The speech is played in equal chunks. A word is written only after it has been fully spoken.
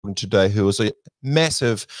talking to today, who is a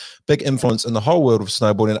massive, big influence in the whole world of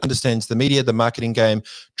snowboarding, understands the media, the marketing game,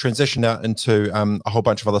 transitioned out into a whole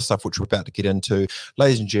bunch of other stuff, which we're about to get into.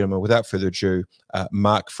 Ladies and gentlemen, without further ado,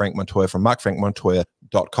 Mark Frank Montoya from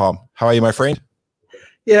markfrankmontoya.com. How are you, my friend?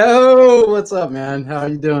 Yo, what's up, man? How are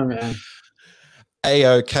you doing, man?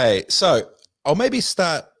 A-okay. So I'll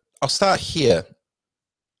start here.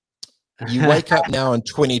 You wake up now in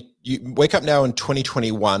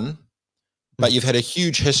 2021, but you've had a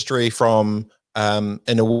huge history from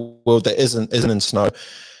in a world that isn't in snow.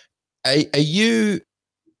 Are you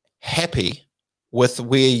happy with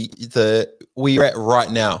where you're at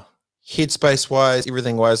right now, headspace wise,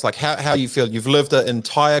 everything wise? Like how you feel? You've lived an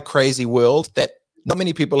entire crazy world that not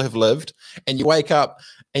many people have lived, and you wake up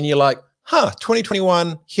and you're like,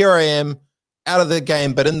 2021, here I am, out of the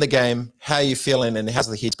game, but in the game. How are you feeling, and how's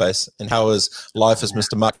the headspace, and how is life as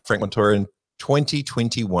Mr. Mark Frank Montoya in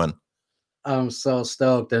 2021? I'm so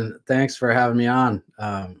stoked, and thanks for having me on.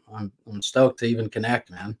 I'm stoked to even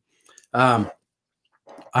connect, man. I'm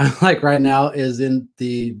like right now is in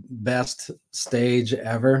the best stage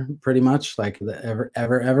ever, pretty much, like ever.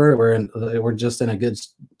 We're just in a good,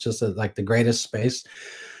 like the greatest space.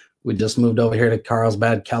 We just moved over here to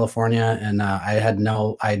Carlsbad, California, and I had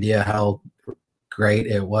no idea how great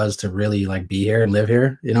it was to really like be here and live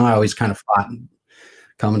here. You know, I always kind of fought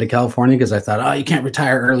coming to California because I thought, oh, you can't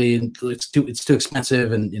retire early, it's too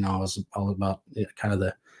expensive, and you know, I was all about kind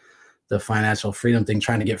of the financial freedom thing,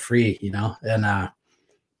 trying to get free, you know. And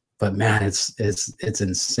but man, it's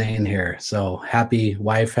insane here. So happy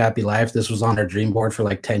wife, happy life. This was on our dream board for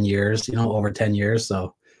like 10 years, you know, over 10 years.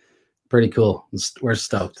 So pretty cool. We're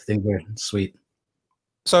stoked. I think we're sweet.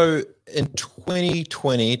 So in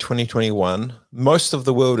 2020, 2021, most of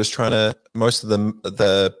the world is a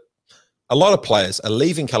lot of players are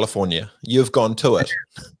leaving California. You've gone to it.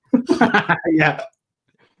 Yeah.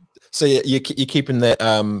 So you're keeping that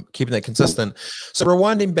consistent. So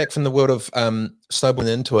rewinding back from the world of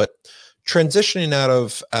snowboarding into it, transitioning out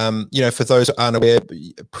of for those who aren't aware,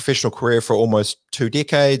 professional career for almost 2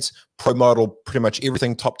 decades, pro model, pretty much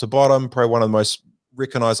everything top to bottom, pro one of the most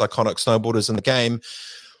recognized iconic snowboarders in the game.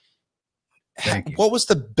 Thank you. What was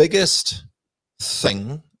the biggest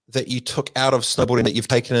thing that you took out of snowboarding that you've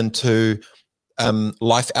taken into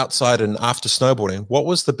life outside and after snowboarding? What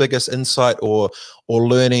was the biggest insight or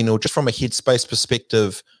learning, or just from a headspace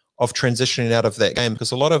perspective of transitioning out of that game?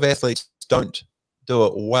 Because a lot of athletes don't do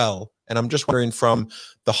it well. And I'm just wondering, from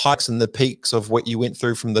the hikes and the peaks of what you went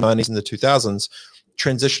through from the 90s and the 2000s,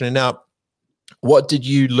 transitioning out, what did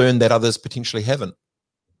you learn that others potentially haven't?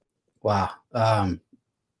 Wow.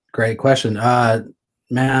 Great question.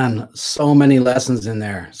 Man, so many lessons in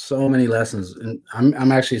there. So many lessons. And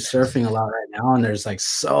I'm actually surfing a lot right now, and there's like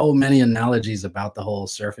so many analogies about the whole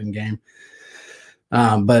surfing game.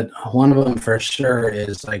 But one of them for sure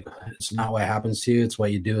is like, it's not what happens to you, it's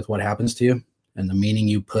what you do with what happens to you, and the meaning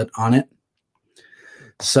you put on it.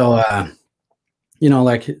 So,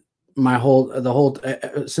 like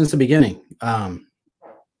since the beginning,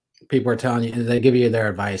 people are telling you, they give you their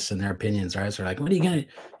advice and their opinions, right? So they're like, what are you gonna,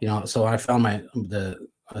 so I found a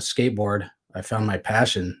skateboard. I found my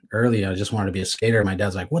passion early. I just wanted to be a skater. My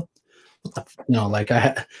dad's like, what the,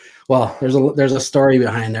 there's a story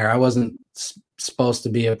behind there. I wasn't supposed to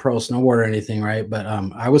be a pro snowboarder or anything, right? But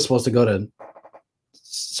I was supposed to go to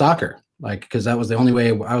soccer, like, because that was the only way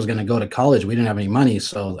I was going to go to college. We didn't have any money,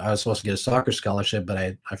 so I was supposed to get a soccer scholarship, but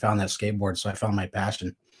I found that skateboard, so I found my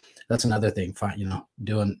passion. That's another thing,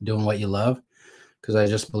 doing what you love, because I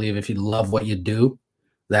just believe if you love what you do,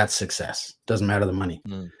 that's success. Doesn't matter the money.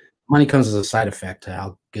 Money comes as a side effect to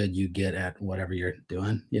how good you get at whatever you're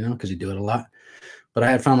doing, because you do it a lot. But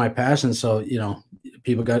I had found my passion, so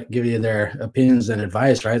people give you their opinions and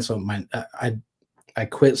advice, right? So I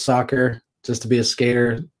quit soccer just to be a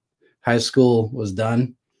skater. High school was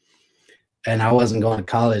done, and I wasn't going to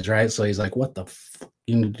college, right? So he's like, "What the f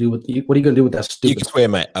you gonna do with what are you gonna do with that stupid?" You can swear,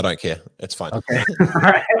 mate. I don't care. It's fine. Okay. All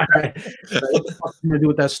right. So what the fuck are you gonna do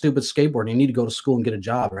with that stupid skateboard? You need to go to school and get a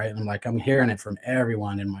job, right? And I'm like, I'm hearing it from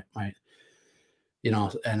everyone in my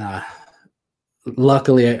and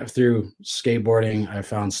luckily through skateboarding, I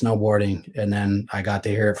found snowboarding, and then I got to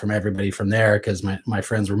hear it from everybody from there, because my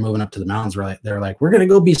friends were moving up to the mountains. They're like, we're gonna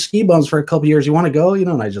go be ski bums for a couple years. You want to go?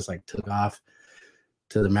 And I just like took off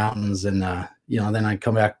to the mountains, and then I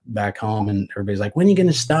come back home, and everybody's like, when are you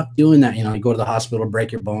gonna stop doing that? You go to the hospital,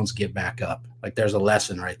 break your bones, get back up. Like, there's a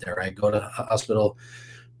lesson right there, right? Go to the hospital,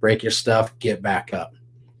 break your stuff, get back up.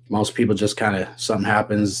 Most people just kind of, something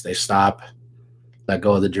happens, they stop, let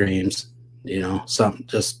go of the dreams.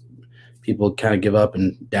 Just people kind of give up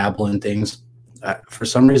and dabble in things. For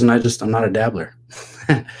some reason, I'm not a dabbler.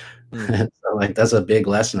 So like that's a big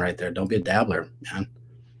lesson right there. Don't be a dabbler, man.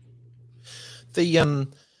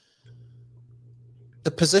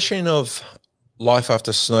 The positioning of life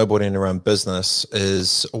after snowboarding around business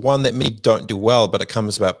is one that many don't do well, but it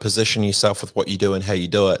comes about positioning yourself with what you do and how you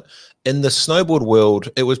do it. In the snowboard world,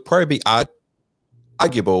 it was probably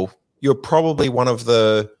arguable. You're probably one of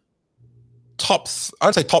the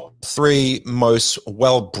I'd say top 3 most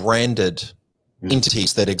well-branded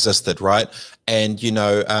entities that existed, right? And, you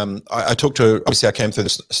know, I talked to, obviously I came through the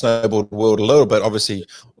snowboard world a little bit, obviously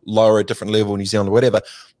lower, a different level in New Zealand or whatever,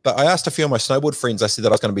 but I asked a few of my snowboard friends, I said that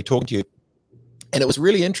I was going to be talking to you. And it was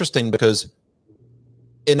really interesting because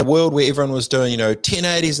in a world where everyone was doing, you know,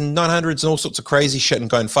 1080s and 900s and all sorts of crazy shit and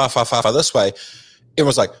going far, far, far, far this way,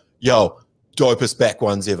 everyone's like, yo, dopest back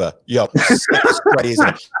ones ever. Yo, crazy.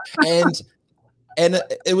 And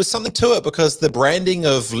it was something to it because the branding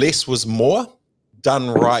of less was more, done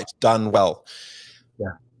right, done well.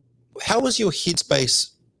 Yeah. How was your headspace?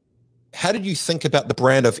 How did you think about the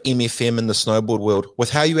brand of MFM in the snowboard world with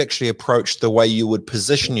how you actually approached the way you would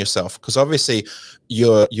position yourself? Because obviously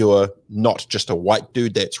you're not just a white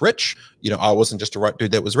dude that's rich. You know, I wasn't just a white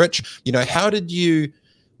dude that was rich. You know,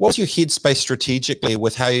 what was your headspace strategically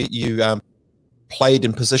with how you played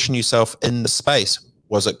and positioned yourself in the space?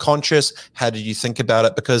 Was it conscious? How did you think about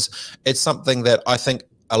it? Because it's something that I think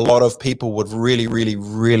a lot of people would really, really,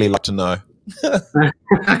 really like to know.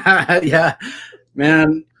 Yeah,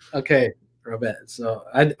 man. Okay, Robert. So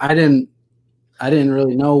I didn't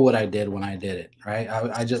really know what I did when I did it. Right.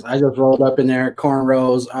 I just rolled up in there,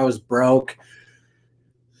 cornrows. I was broke.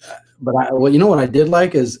 But you know what I did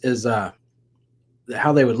like is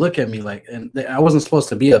how they would look at me like, and I wasn't supposed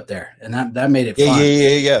to be up there, and that made it fun.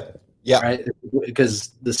 Yeah. Right.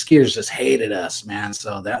 Because the skiers just hated us, man.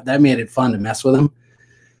 So that made it fun to mess with them,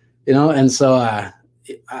 you know? And so, I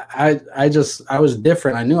was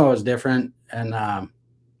different. I knew I was different. And,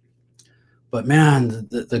 but man,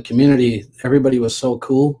 the community, everybody was so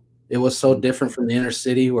cool. It was so different from the inner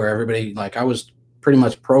city where everybody, like I was pretty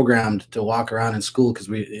much programmed to walk around in school because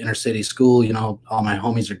inner city school, you know, all my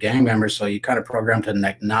homies are gang members. So you kind of programmed to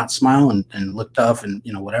like not smile and look tough and,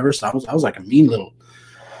 you know, whatever. So I was like a mean little.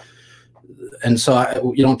 And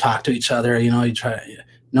so you don't talk to each other, you know,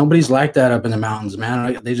 nobody's like that up in the mountains,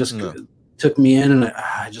 man. They just took me in and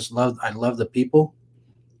I love the people.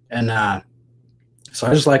 And so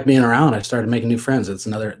I just like being around. I started making new friends. That's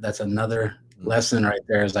another lesson right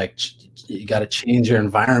there is like, you got to change your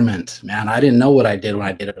environment, man. I didn't know what I did when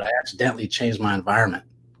I did it, but I accidentally changed my environment.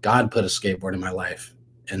 God put a skateboard in my life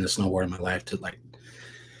and the snowboard in my life to like,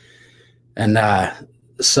 and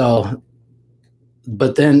so,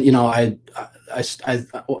 but then, you know,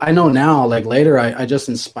 I know now, like later, I just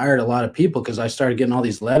inspired a lot of people because I started getting all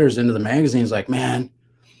these letters into the magazines like, man,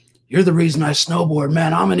 you're the reason I snowboard,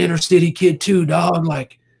 man. I'm an inner city kid too, dog.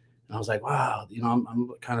 Like, and I was like, wow, you know,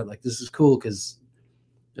 I'm kind of like, this is cool because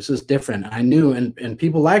this is different. I knew, and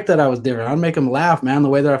people liked that I was different. I'd make them laugh, man, the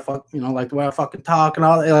way that like the way I fucking talk and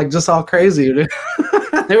all, like just all crazy.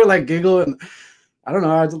 They were like giggle and I don't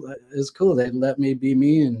know. It's cool. They let me be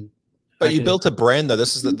me. But you built a brand though.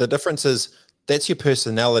 This is the difference is that's your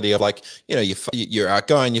personality of like, you know, you're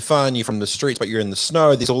outgoing, you're fun, you're from the streets, but you're in the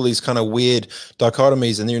snow. There's all these kind of weird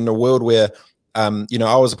dichotomies, and you're in a world where, you know,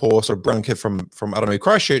 I was a poor sort of brown kid from I don't know,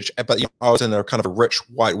 Christchurch, but you know, I was in a kind of a rich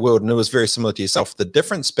white world, and it was very similar to yourself. The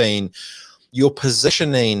difference being your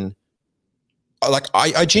positioning. Like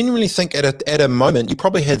I genuinely think at a moment you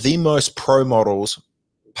probably had the most pro models,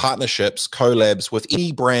 partnerships, collabs with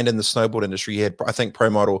any brand in the snowboard industry. You had, I think, Pro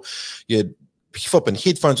Model, you had flipping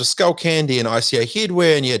headphones with Skull Candy and ICA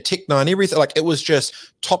headwear, and you had Tech 9, everything. Like it was just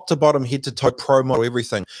top to bottom, head to toe, Pro Model,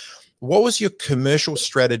 everything. What was your commercial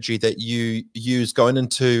strategy that you used going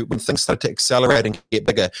into when things started to accelerate and get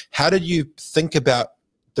bigger? How did you think about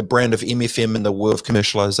the brand of MFM in the world of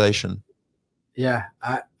commercialization? Yeah,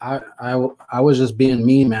 I was just being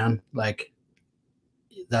me, man. Like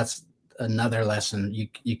that's another lesson.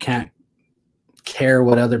 You can't care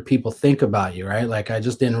what other people think about you, right? Like I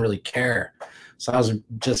just didn't really care. So I was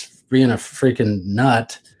just being a freaking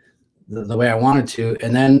nut the way I wanted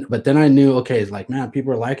to. But then I knew, okay, it's like, man,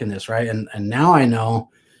 people are liking this, right? And now I know,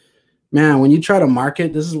 man, when you try to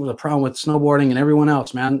market, this is the problem with snowboarding and everyone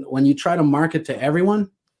else, man. When you try to market to everyone,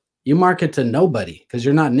 you market to nobody because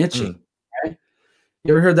you're not niching, right?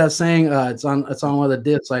 You ever heard that saying? It's on one of the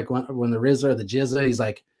dits, like when the RZA or the Jizza, he's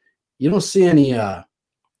like, you don't see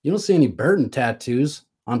any Burton tattoos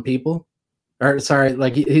on people. Or sorry,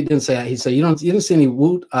 like he didn't say that. He said you don't see any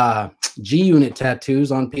G-Unit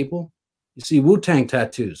tattoos on people. You see Wu-Tang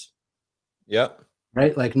tattoos. Yeah.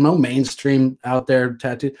 Right? Like no mainstream out there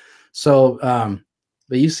tattoo. So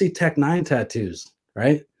but you see Tech Nine tattoos,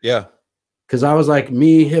 right? Yeah. Because I was like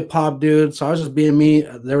me, hip hop dude. So I was just being me.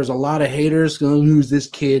 There was a lot of haters going, who's this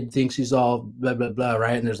kid? Thinks he's all blah, blah, blah,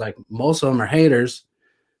 right? And there's like, most of them are haters.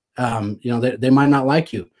 You know, they might not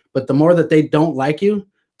like you. But the more that they don't like you,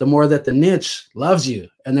 the more that the niche loves you.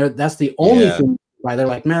 And that's the only thing why they're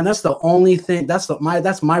like, man, that's the only thing. That's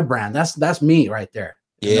my brand. That's me right there.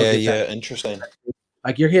 Yeah, yeah. Interesting.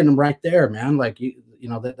 Like you're hitting them right there, man. Like you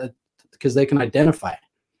know, that because they can identify.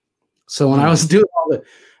 So when I was doing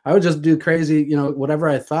I would just do crazy, you know, whatever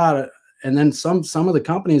I thought. And then some of the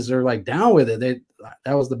companies are like down with it.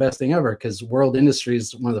 That was the best thing ever, because World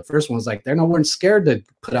Industries, one of the first ones, like they weren't scared to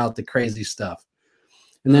put out the crazy stuff.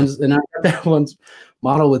 And then I got that one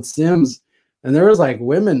model with Sims, and there was like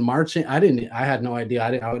women marching. I had no idea.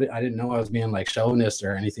 I didn't know I was being like chauvinist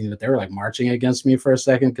or anything, but they were like marching against me for a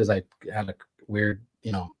second because I had a weird,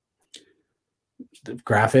 you know,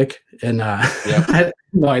 graphic, and I had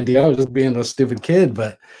no idea. I was just being a stupid kid,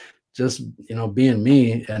 but just, you know, being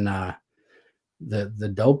me. And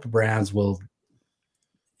the dope brands will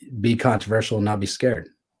be controversial and not be scared.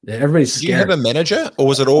 Everybody's scared. Do you have a manager, or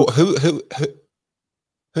was it all who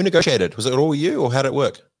negotiated? Was it all you, or how did it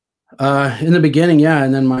work? In the beginning, yeah,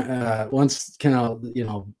 and then my once kind of, you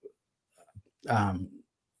know,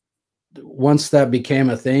 once that became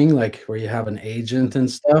a thing, like where you have an agent and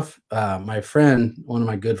stuff, my friend, one of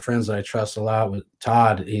my good friends that I trust a lot, with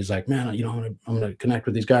Todd, he's like, man, you know, I'm gonna connect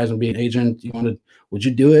with these guys and be an agent. Would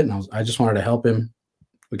you do it? And I just wanted to help him.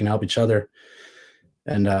 We can help each other.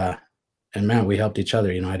 And man, we helped each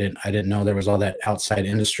other. You know, I didn't know there was all that outside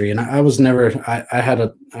industry, and I was never. I had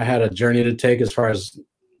a journey to take as far as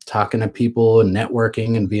talking to people and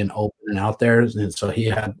networking and being open and out there. And so he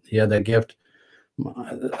had that gift.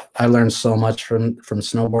 I learned so much from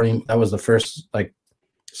snowboarding. That was the first, like,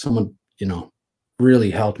 someone, you know,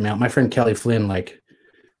 really helped me out. My friend Kelly Flynn, like,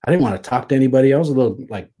 I didn't want to talk to anybody. I was a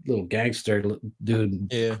little gangster dude,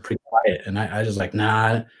 pretty quiet. And I just like,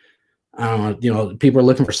 nah, I don't know. You know, people are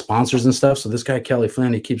looking for sponsors and stuff. So this guy, Kelly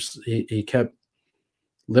Flynn, he kept,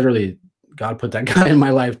 literally, God put that guy in my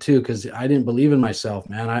life too, because I didn't believe in myself,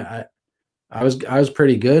 man. I was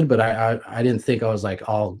pretty good, but I didn't think I was like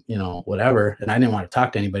all, you know, whatever. And I didn't want to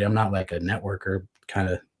talk to anybody. I'm not like a networker kind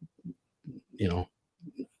of, you know,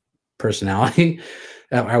 personality.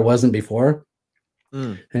 I wasn't before.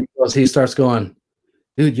 And he starts going,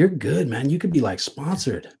 dude, you're good, man. You could be like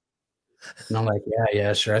sponsored. And I'm like,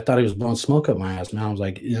 yeah, sure. I thought he was blowing smoke up my ass, man. I was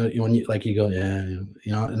like, you know, when you like, you go, yeah,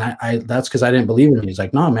 you know, and I that's because I didn't believe in him. He's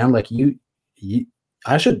like, no, man, like you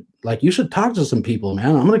should talk to some people,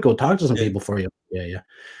 man. I'm gonna go talk to some people for you. Yeah.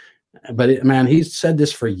 But man, he said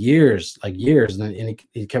this for years, and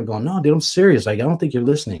he kept going, no, dude, I'm serious. Like, I don't think you're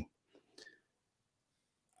listening.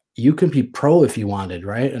 You could be pro if you wanted,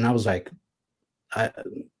 right? And I was like,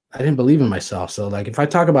 I didn't believe in myself. So like, if I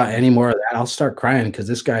talk about any more of that, I'll start crying, because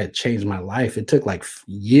this guy had changed my life. It took like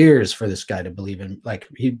years for this guy to believe in. Like,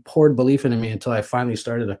 he poured belief into me until I finally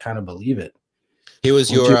started to kind of believe it. He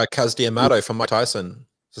was your Kaz D'Amato from Mike Tyson.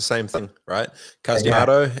 It's the same thing, right? Kaz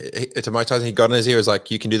D'Amato to Mike Tyson, he got in his ear, was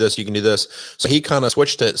like, you can do this, you can do this. So he kind of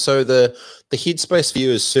switched it. So the headspace for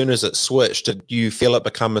you, as soon as it switched, did you feel it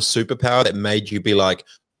become a superpower that made you be like,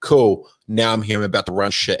 cool, now I'm here, I'm about to run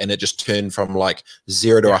shit, and it just turned from like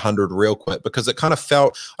 0 to 100 real quick? Because it kind of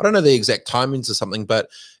felt, I don't know the exact timings or something, but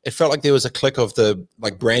it felt like there was a click of the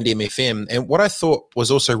like brand MFM. And what I thought was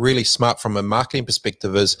also really smart from a marketing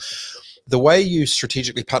perspective is the way you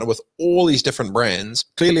strategically partner with all these different brands.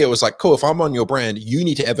 Clearly it was like, cool, if I'm on your brand, you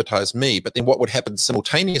need to advertise me. But then what would happen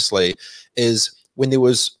simultaneously is, when there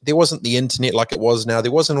wasn't the internet like it was now,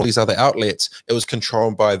 there wasn't all these other outlets, it was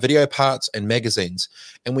controlled by video parts and magazines.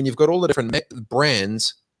 And when you've got all the different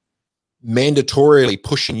brands mandatorily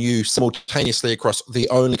pushing you simultaneously across the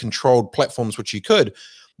only controlled platforms which you could,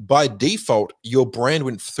 by default, your brand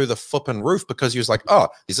went through the flipping roof, because you was like, oh,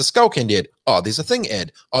 there's a Skull Candy ad. Oh, there's a Thing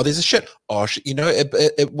ad. Oh, there's a shit. Oh, shit. You know,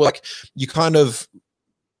 it like, you kind of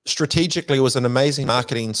strategically was an amazing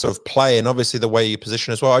marketing sort of play, and obviously the way you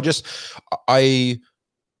position as well. I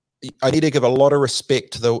need to give a lot of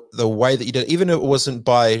respect to the way that you did it. Even if it wasn't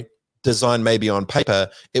by design, maybe on paper,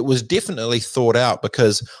 it was definitely thought out,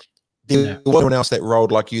 because there was no one else that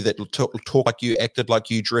rolled like you, that talked like you, acted like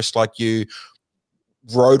you, dressed like you,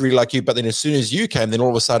 rotary like you. But then as soon as you came, then all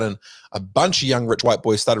of a sudden a bunch of young rich white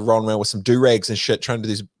boys started rolling around with some do-rags and shit, trying to do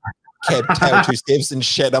these cab tail 2 steps and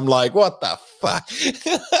shit. I'm like, what the fuck?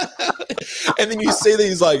 And then you see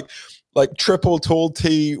these like triple tall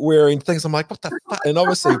tee wearing things. I'm like, what the fuck? And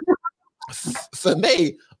obviously for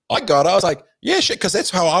me, I got it. I was like, yeah, shit, because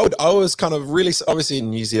that's how I was kind of really, obviously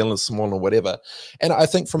in New Zealand, small or whatever. And I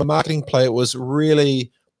think from a marketing play, it was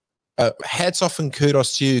really hats off and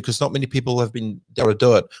kudos to you, because not many people have been able to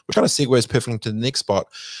do it, which kind of segues perfectly to the next spot.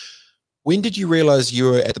 When did you realize you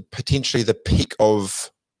were at potentially the peak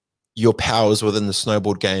of your powers within the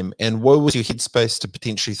snowboard game, and what was your headspace to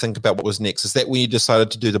potentially think about what was next? Is that when you decided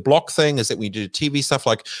to do the block thing? Is that when you did TV stuff?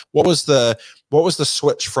 Like, what was the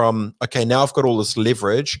switch from, okay, now I've got all this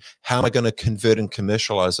leverage, how am I going to convert and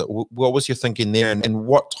commercialize it? What was your thinking there, and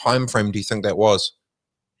what time frame do you think that was?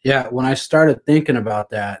 Yeah, when I started thinking about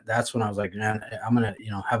that, that's when I was like, man, I'm gonna,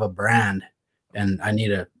 have a brand, and I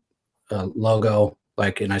need a logo.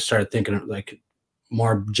 Like, and I started thinking of like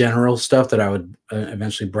more general stuff that I would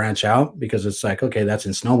eventually branch out, because it's like, okay, that's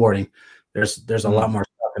in snowboarding. There's a lot more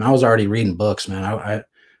stuff, and I was already reading books, man. I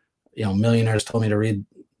millionaires told me to read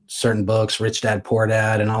certain books, Rich Dad Poor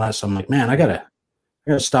Dad, and all that. So I'm like, man, I gotta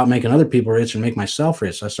stop making other people rich and make myself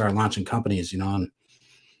rich. So I started launching companies, and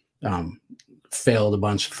failed a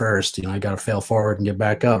bunch first. I got to fail forward and get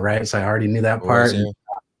back up, right? So I already knew that part. Yeah.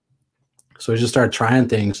 So we just started trying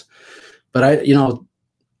things. But what?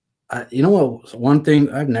 One thing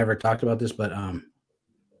I've never talked about this, but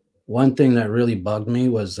one thing that really bugged me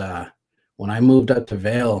was when I moved up to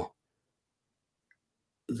Vail,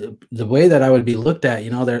 the way that I would be looked at.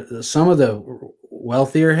 There some of the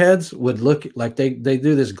wealthier heads would look like they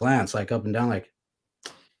do this glance, like up and down,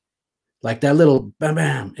 like that little bam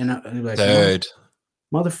bam, and like, dude,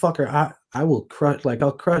 motherfucker, I will crush, like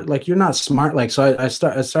I'll crush, like you're not smart. Like, so I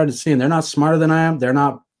started seeing they're not smarter than I am. They're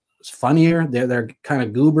not funnier. They're kind of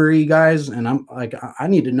goobery guys, and I'm like, I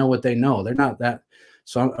need to know what they know. They're not that.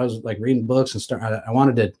 So I was like reading books and I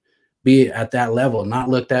wanted to be at that level, not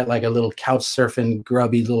looked at like a little couch surfing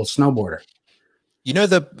grubby little snowboarder.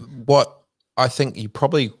 What I think you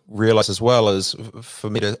probably realize as well is,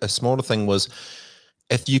 for me, a smaller thing was,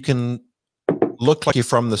 if you can look like you're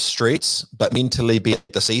from the streets, but mentally be at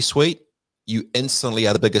the C-suite, you instantly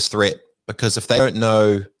are the biggest threat. Because if they don't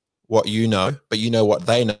know what you know, but you know what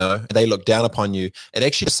they know, and they look down upon you, it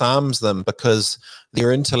actually disarms them, because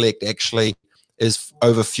their intellect actually is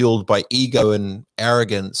overfueled by ego and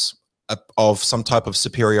arrogance of some type of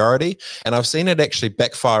superiority. And I've seen it actually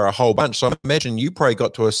backfire a whole bunch. So I imagine you probably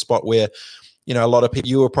got to a spot where, a lot of people,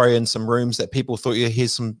 you were probably in some rooms that people thought,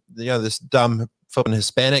 here's some, this dumb flipping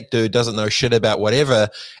Hispanic dude doesn't know shit about whatever,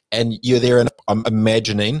 and you're there, and I'm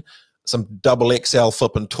imagining some double XL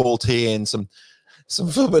flipping tall tee and some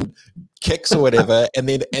flipping kicks or whatever, and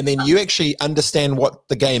then you actually understand what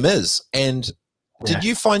the game is. And did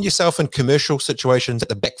you find yourself in commercial situations at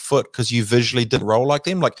the back foot because you visually didn't roll like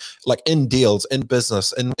them, like in deals, in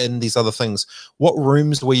business, in these other things? What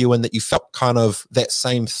rooms were you in that you felt kind of that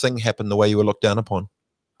same thing happen the way you were looked down upon?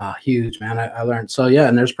 Huge, man. I learned. So yeah,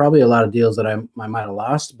 and there's probably a lot of deals that I might have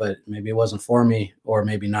lost, but maybe it wasn't for me, or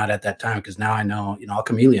maybe not at that time, because now I know, I'll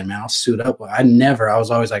chameleon, man. I'll suit up. I was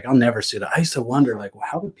always like, I'll never suit up. I used to wonder, like, well,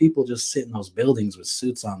 how do people just sit in those buildings with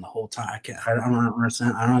suits on the whole time? I don't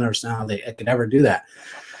understand how they could ever do that.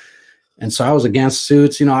 And so I was against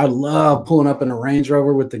suits. I love pulling up in a Range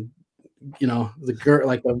Rover with the girl,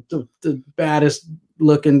 like the baddest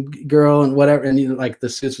looking girl and whatever. And like the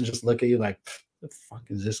suits would just look at you like, the fuck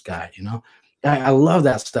is this guy? I love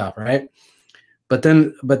that stuff, right? But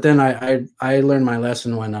then I learned my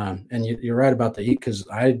lesson when and you're right about the because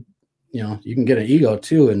you can get an ego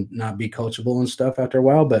too and not be coachable and stuff after a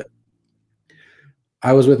while. But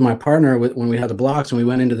I was with my partner when we had the blocks, and we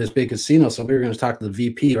went into this big casino, so we were going to talk to the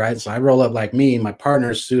VP, right? So I roll up like me, my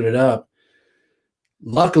partner's suited up.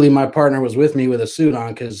 Luckily, my partner was with me with a suit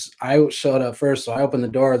on, because I showed up first. So I opened the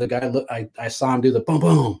door. The guy, I saw him do the boom,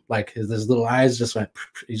 boom. Like his little eyes just went,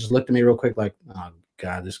 he just looked at me real quick, like, oh,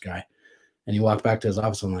 God, this guy. And he walked back to his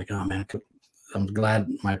office. I'm like, oh, man, I'm glad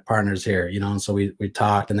my partner's here, And so we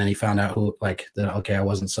talked, and then he found out okay, I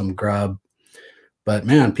wasn't some grub. But,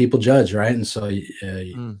 man, people judge, right? And so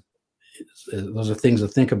those are things to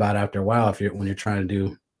think about after a while when you're trying to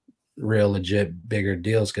do real legit bigger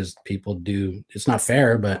deals, because people do, it's not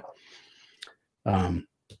fair, but I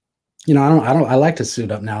like to suit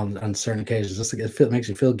up now on certain occasions. It makes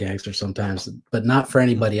you feel gangster sometimes, but not for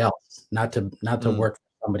anybody else, not to work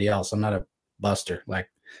for somebody else. I'm not a buster, like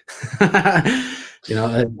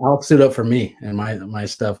I'll suit up for me and my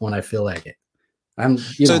stuff when I feel like it. I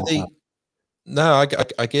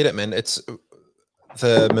get it, man. It's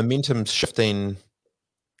the momentum shifting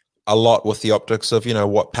a lot with the optics of,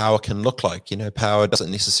 what power can look like. Power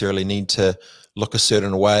doesn't necessarily need to look a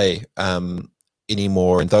certain way.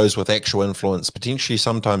 anymore, and those with actual influence potentially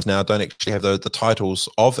sometimes now don't actually have the titles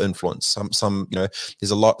of influence. Some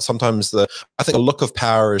there's a lot. Sometimes I think the look of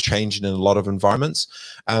power is changing in a lot of environments.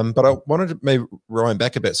 But I wanted to maybe rewind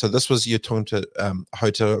back a bit. So this was, you're talking to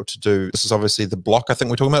Hotel to do. This is obviously the block I think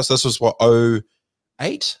we're talking about. So this was what,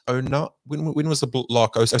 08, 09? When was the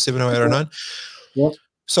block? 07, 08, 09? Yep.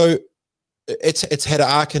 So it's had an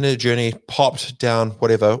arc in a journey, popped down,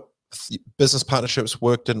 whatever. Business partnerships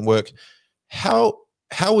work, didn't work. How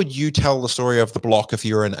would you tell the story of the block if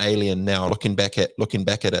you're an alien now, looking back at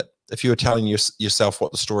it? If you were telling yourself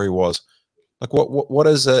what the story was, like what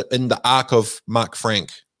is it in the arc of Mark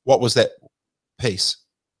Frank? What was that piece?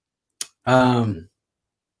 Just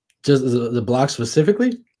the block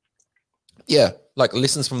specifically? Yeah, like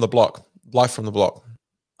lessons from the block, life from the block.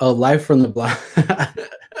 Oh, life from the block.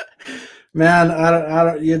 Man, I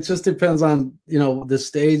don't. It just depends on the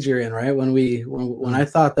stage you're in, right? When I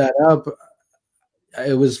thought that up,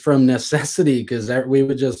 it was from necessity, because we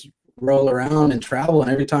would just roll around and travel, and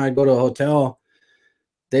every time I'd go to a hotel,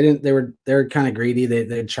 they were kind of greedy.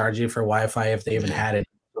 They'd charge you for Wi-Fi if they even had it.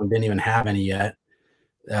 We didn't even have any yet.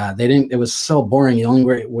 They didn't. It was so boring. The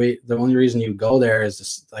only reason you go there is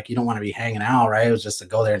just like you don't want to be hanging out, right? It was just to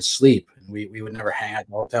go there and sleep. And we would never hang out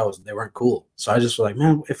in hotels. They weren't cool. So I just was like,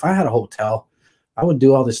 man, if I had a hotel, I would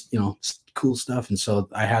do all this, cool stuff. And so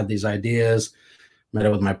I had these ideas. Met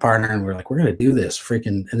up with my partner, and we're like, we're gonna do this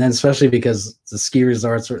freaking. And then especially because the ski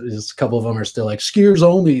resorts, just a couple of them are still like skiers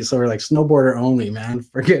only. So we're like, snowboarder only, man.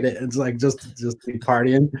 Forget it. It's like just be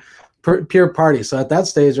partying. Pure party. So at that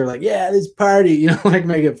stage, they're like, yeah, this party, like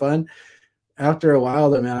make it fun. After a while,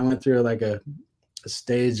 though, man, I went through like a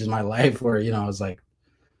stage in my life where, I was like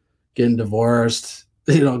getting divorced,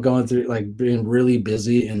 going through like being really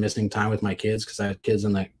busy and missing time with my kids because I had kids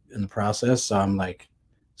in the process. So I'm like,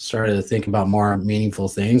 started to think about more meaningful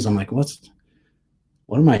things. I'm like, what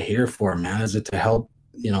am I here for, man? Is it to help,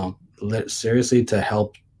 seriously to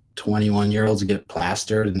help 21-year-olds get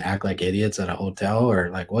plastered and act like idiots at a hotel, or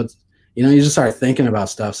like what's, you just start thinking about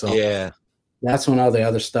stuff. So yeah, that's when all the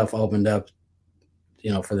other stuff opened up,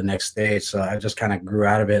 for the next stage. So I just kind of grew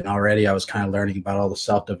out of it. And already I was kind of learning about all the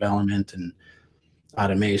self-development and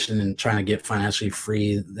automation and trying to get financially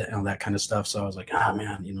free, that kind of stuff. So I was like,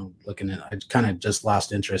 man, looking at, I kind of just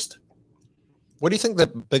lost interest. What do you think the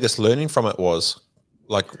biggest learning from it was?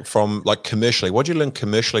 Like commercially, what did you learn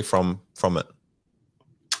commercially from it?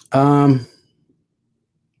 I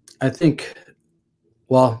think,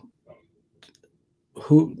 well,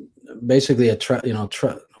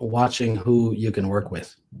 watching who you can work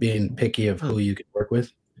with, being picky of who you can work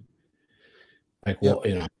with. Like, well,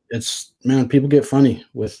 it's, man, people get funny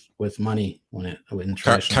with money when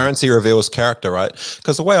currency reveals character, right?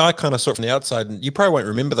 Because the way I kind of saw it from the outside, and you probably won't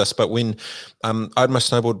remember this, but when I had my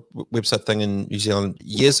snowboard website thing in New Zealand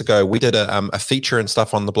years ago, we did a feature and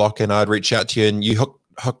stuff on the block, and I'd reach out to you, and you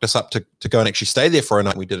hooked us up to go and actually stay there for a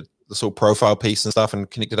night. We did this whole profile piece and stuff and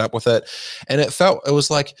connected up with it, and it was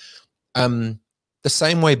like the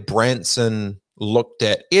same way Branson looked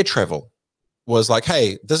at air travel. Was like,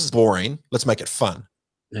 hey, this is boring, let's make it fun.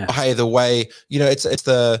 Yeah. Hey, the way, he had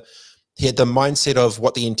the mindset of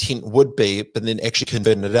what the intent would be, but then actually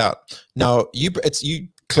converting it out. Now you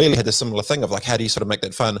clearly had a similar thing of like, how do you sort of make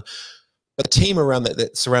that fun? But the team around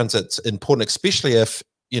that surrounds it's important, especially if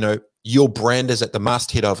your brand is at the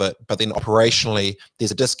masthead of it, but then operationally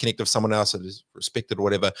there's a disconnect of someone else that is respected or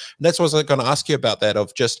whatever. And that's what I was going to ask you about, that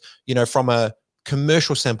of just, from a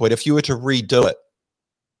commercial standpoint, if you were to redo it,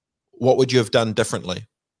 what would you have done differently?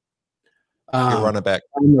 You run it back.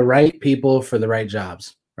 The right people for the right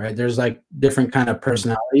jobs, right? There's like different kind of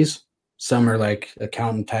personalities. Some are like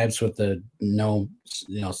accountant types with the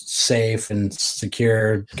safe and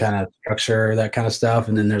secure kind of structure, that kind of stuff.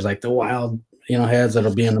 And then there's like the wild, heads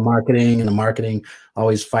that'll be in the marketing, and the marketing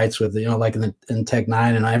always fights with, like in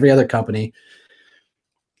Tech9 and every other company,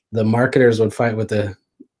 the marketers would fight with the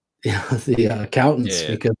accountants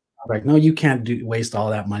because like, no, you can't waste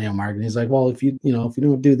all that money on marketing. He's like, well, if you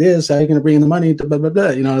don't do this, how are you going to bring in the money? Blah, blah, blah.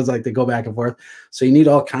 It's like they go back and forth. So you need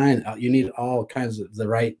all kinds of the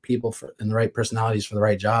right people and the right personalities for the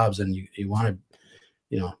right jobs. And you want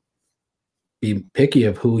to, be picky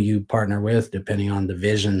of who you partner with, depending on the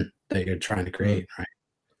vision that you're trying to create. Right.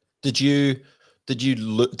 You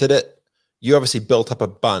obviously built up a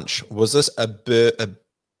bunch. Was this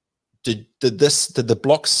did the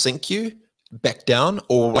block sink you back down,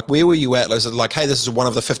 or like where were you at? Was it like, hey, this is one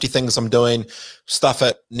of the 50 things I'm doing, stuff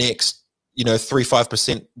it next,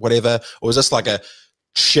 3-5%, whatever? Or was this like a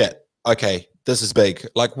shit, okay, this is big?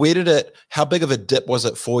 Like how big of a dip was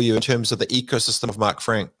it for you in terms of the ecosystem of Mark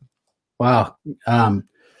Frank? Wow.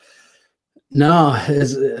 No,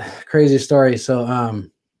 it's a crazy story. So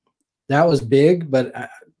that was big, but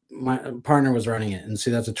my partner was running it, and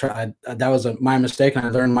see that's that was my mistake. And I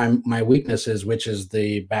learned my weaknesses, which is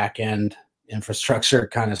the back end infrastructure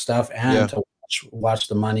kind of stuff, and to watch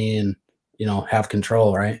the money and have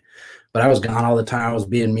control, right? But I was gone all the time. I was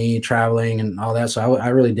being me, traveling and all that. So I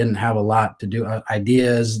really didn't have a lot to do.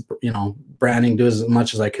 Ideas, branding, do as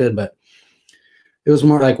much as I could, but it was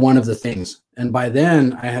more like one of the things. And by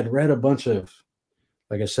then I had read a bunch of,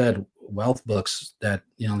 like I said, wealth books that,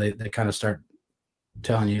 they kind of start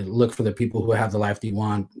telling you, look for the people who have the life that you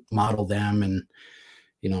want, model them, and,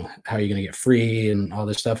 how you're going to get free and all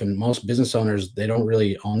this stuff. And most business owners, they don't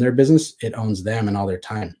really own their business. It owns them and all their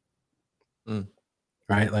time.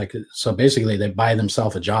 Right. Like, so basically they buy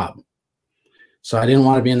themselves a job. So I didn't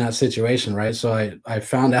want to be in that situation. Right. So I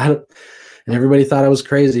found out, and everybody thought I was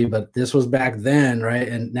crazy, but this was back then. Right.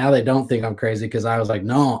 And now they don't think I'm crazy, because I was like,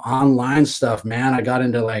 no, online stuff, man. I got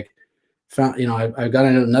into I got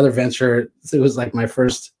into another venture. It was like my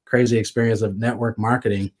first crazy experience of network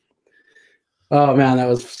marketing. Oh man,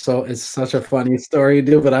 it's such a funny story,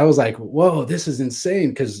 dude. But I was like, whoa, this is insane.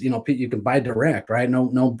 Because, you can buy direct, right?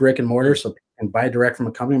 No brick and mortar. So people can buy direct from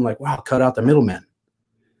a company. I'm like, wow, cut out the middleman.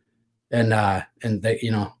 And they,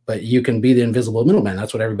 but you can be the invisible middleman.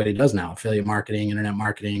 That's what everybody does now. Affiliate marketing, internet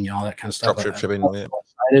marketing, all that kind of stuff.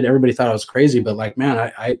 Everybody thought I was crazy, but like,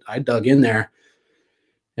 man, I dug in there,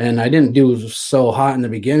 and I didn't do so hot in the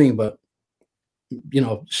beginning, but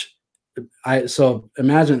so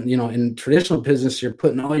imagine, in traditional business, you're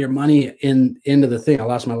putting all your money into the thing. I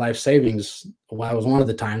lost my life savings. Well, that was one of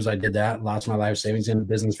the times I did that. Lost my life savings in a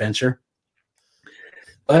business venture.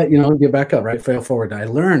 But, get back up, right? Fail forward. I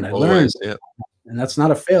learned. Yeah. And that's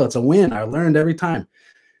not a fail. It's a win. I learned every time.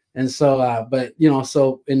 And so, but,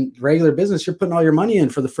 so in regular business, you're putting all your money in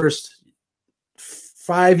for the first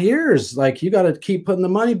 5 years. Like, you got to keep putting the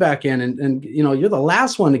money back in, and you're the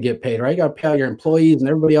last one to get paid, right? You got to pay out your employees and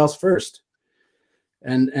everybody else first.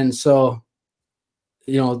 And so,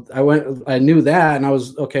 I knew that, and I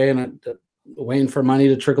was okay. And waiting for money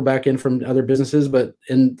to trickle back in from other businesses. But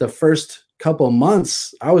in the first couple of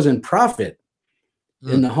months, I was in profit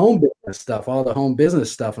in the home business stuff, all the home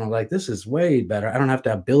business stuff. And I'm like, this is way better. I don't have to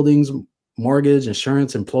have buildings, mortgage,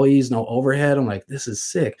 insurance, employees, no overhead. I'm like, this is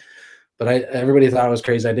sick. But everybody thought I was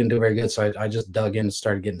crazy. I didn't do very good. So I just dug in and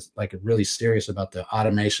started getting like really serious about the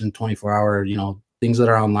automation, 24-hour, things that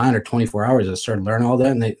are online are 24 hours. I started learning all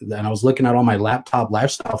that. And I was looking at all my laptop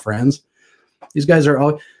lifestyle friends. These guys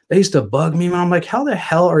they used to bug me. I'm like, how the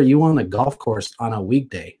hell are you on the golf course on a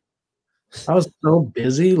weekday? I was so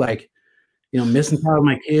busy, like, missing out on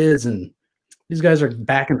my kids, and these guys are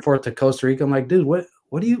back and forth to Costa Rica. I'm like, dude, what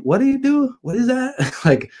do you do? What is that?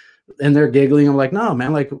 Like, and they're giggling. I'm like, no,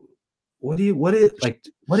 man, like, what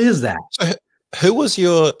is that? So who was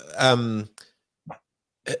your,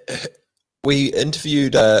 we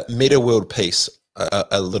interviewed Meta World Peace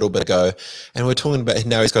a little bit ago, and we're talking about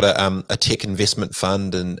now he's got a tech investment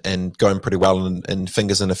fund and going pretty well, and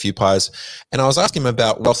fingers in a few pies. And I was asking him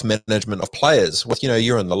about wealth management of players. With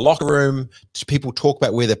you're in the locker room, people talk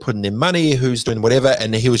about where they're putting their money, who's doing whatever,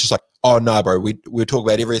 and he was just like, "Oh no, bro, we talk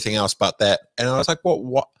about everything else but that." And I was like,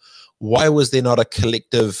 "What? Why was there not a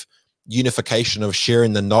collective unification of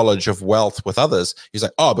sharing the knowledge of wealth with others?" He's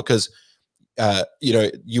like, "Oh, because." You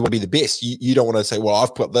want to be the best. You don't want to say, well,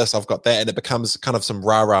 I've got this, I've got that. And it becomes kind of some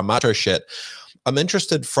rah-rah macho shit. I'm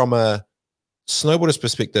interested from a snowboarder's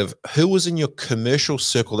perspective, who was in your commercial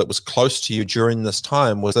circle that was close to you during this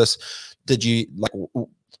time? Did you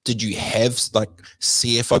have like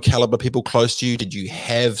CFO caliber people close to you? Did you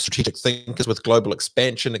have strategic thinkers with global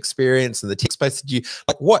expansion experience in the tech space?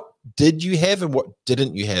 What did you have and what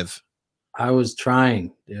didn't you have? I was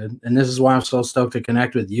trying, dude. And this is why I'm so stoked to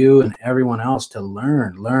connect with you and everyone else to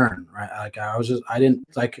learn, right? Like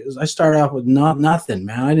I started off with nothing,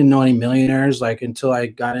 man. I didn't know any millionaires until I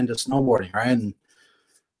got into snowboarding, right? And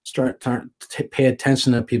start to pay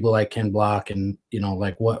attention to people like Ken Block and,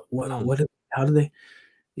 how do they,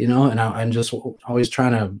 and I'm just always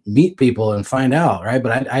trying to meet people and find out, right?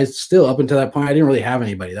 But I still, up until that point, I didn't really have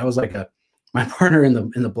anybody. That was like my partner in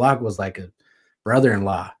the block was like a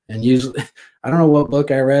brother-in-law. And usually, I don't know what book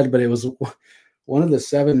I read, but it was one of the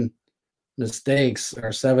 7 mistakes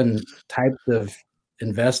or 7 types of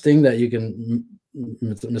investing that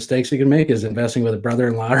mistakes you can make is investing with a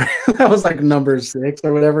brother-in-law. That was like number 6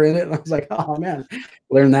 or whatever in it. And I was like, oh man,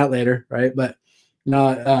 learn that later, right? But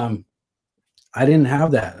no, I didn't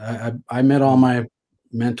have that. I met all my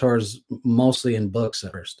mentors mostly in books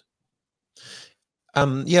at first.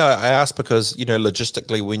 Yeah, I asked because,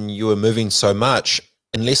 logistically, when you were moving so much,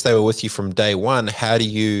 unless they were with you from day one, how do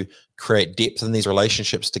you create depth in these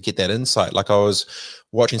relationships to get that insight. Like I was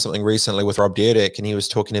watching something recently with Rob Dyrdek, and he was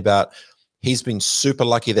talking about he's been super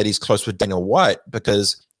lucky that he's close with Dana White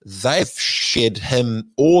because they've shared him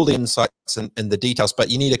all the insights and the details, but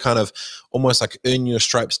you need to kind of almost like earn your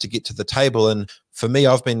stripes to get to the table. And for me,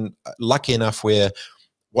 I've been lucky enough where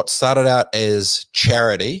what started out as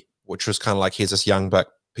charity, which was kind of like, here's this young buck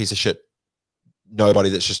piece of shit, nobody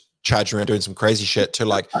that's just charging around doing some crazy shit, to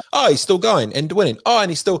like, oh, he's still going and winning. Oh, and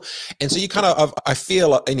he's still, and so you kind of, I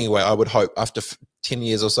feel anyway, I would hope after 10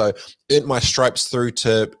 years or so, earned my stripes through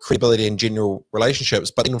to credibility and general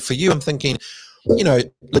relationships. But then for you, I'm thinking, you know,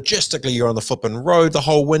 logistically, you're on the flipping road the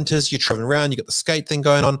whole winters, you're traveling around, you got the skate thing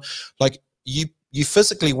going on. Like you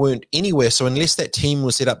physically weren't anywhere. So unless that team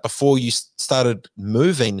was set up before you started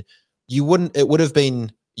moving, you wouldn't, it would have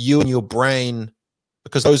been you and your brain,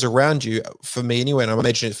 because those around you, for me anyway, and I'm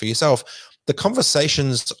imagining it for yourself, the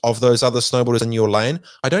conversations of those other snowboarders in your lane,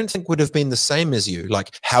 I don't think would have been the same as you.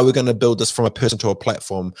 Like, how are we going to build this from a person to a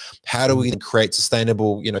platform? How do we create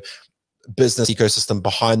sustainable, you know, business ecosystem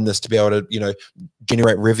behind this to be able to, you know,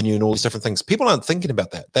 generate revenue and all these different things? People aren't thinking about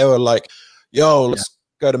that. They were like, yo, let's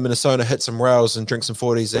go to Minnesota, hit some rails and drink some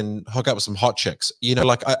 40s and hook up with some hot chicks. You know,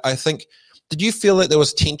 like I think, did you feel that there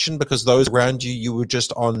was tension because those around you, you were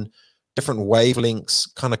just on different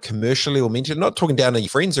wavelengths kind of commercially or mentally? Not talking down to your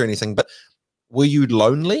friends or anything, but were you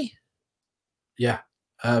lonely? Yeah,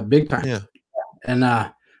 big time. Yeah. And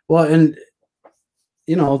well, and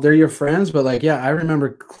you know, they're your friends, but like, yeah, I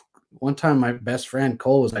remember one time my best friend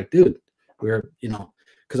Cole was like, dude, we were, you know,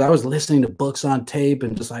 because I was listening to books on tape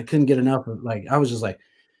and just I couldn't get enough of, like, I was just like,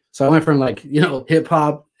 so I went from like, you know, hip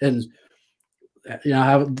hop and, you know,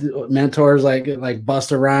 have mentors like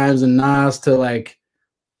Busta Rhymes and Nas to like,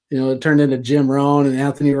 you know, it turned into Jim Rohn and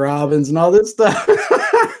Anthony Robbins and all this stuff.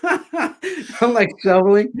 I'm like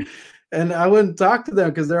shoveling, and I wouldn't talk to them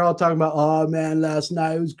because they're all talking about, oh man, last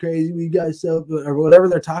night it was crazy, we got so, or whatever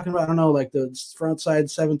they're talking about. I don't know, like the front side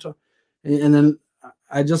 720, and then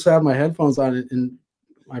I just have my headphones on, and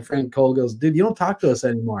my friend Cole goes, dude, you don't talk to us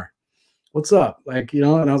anymore. What's up? Like, you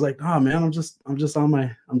know, and I was like, oh man, I'm just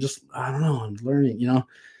I don't know, I'm learning, you know.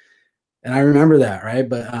 And I remember that, right?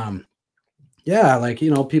 But yeah, like,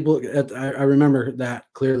 you know, people, I remember that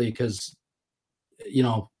clearly because, you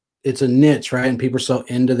know, it's a niche, right? And people are so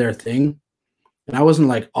into their thing. And I wasn't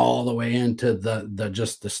like all the way into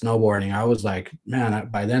just the snowboarding. I was like, man,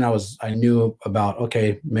 by then I knew about,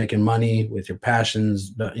 okay, making money with your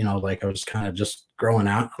passions, but you know, like I was kind of just growing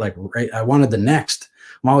out, like, right. I wanted the next.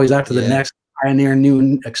 I'm always after the next, pioneer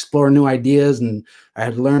explore new ideas. And I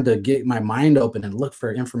had learned to get my mind open and look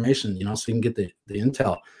for information, you know, so you can get the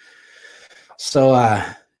intel. So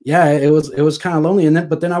yeah, it was kind of lonely. And then,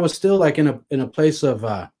 but then I was still like in a place of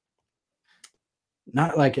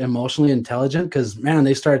not like emotionally intelligent, because man,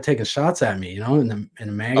 they started taking shots at me, you know, in the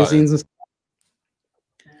magazines and stuff.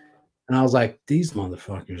 And I was like, these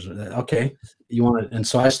motherfuckers, okay, you want to, and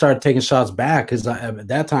so I started taking shots back because at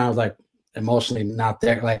that time I was like emotionally not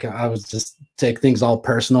there. Like I was just take things all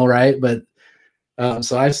personal, right? But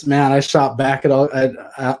so I shot back at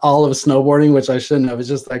all of snowboarding, which I shouldn't have. It's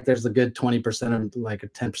just like there's a good 20% of like a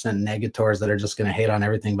 10% negators that are just going to hate on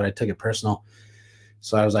everything, but I took it personal.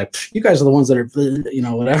 So I was like, you guys are the ones that are, you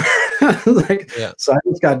know, whatever. Like, yeah. So I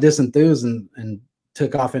just got disenthused and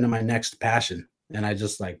took off into my next passion. And I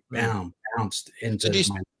just like bounced into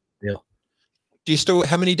my deal. Do you still,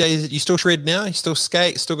 how many days, you still shred now? You still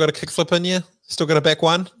skate? Still got a kickflip in you? Still got a back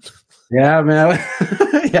one? Yeah, man.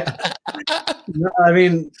 Yeah. No, I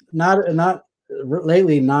mean, not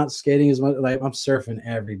lately, not skating as much. Like I'm surfing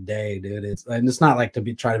every day, dude. It's not like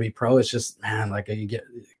try to be pro. It's just, man, like you get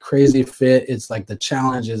crazy fit. It's like the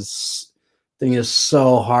challenge thing is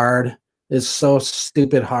so hard. It's so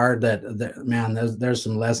stupid hard that man, there's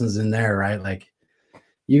some lessons in there, right? Like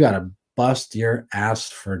you got to bust your ass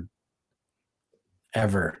for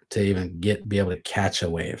ever to even be able to catch a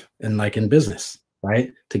wave. And like in business,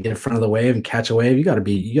 right? To get in front of the wave and catch a wave, you got to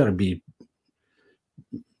be,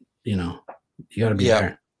 you know, you got to be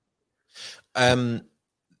there.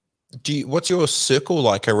 What's your circle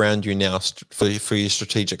like around you now for your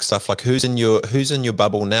strategic stuff? Like who's in your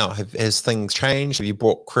bubble now? Has things changed? Have you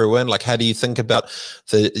brought crew in? Like how do you think about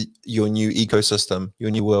your new ecosystem,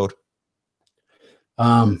 your new world?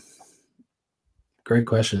 Great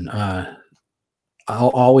question. I'll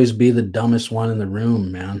always be the dumbest one in the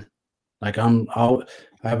room, man. Like I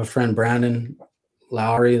have a friend, Brandon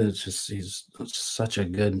Lowry, he's such a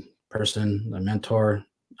good person, a mentor.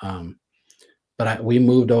 But we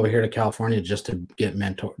moved over here to California just to be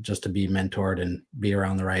mentored and be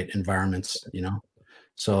around the right environments, you know?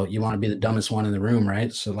 So you want to be the dumbest one in the room,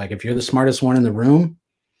 right? So like, if you're the smartest one in the room,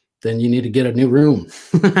 then you need to get a new room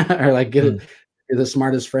or like get the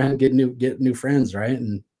smartest friend, get new friends, right?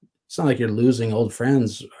 And it's not like you're losing old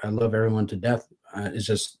friends. I love everyone to death. It's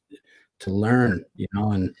just to learn, you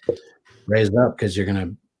know, and raise up, because you're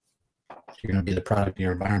gonna be the product of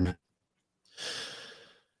your environment.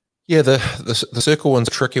 Yeah, the circle one's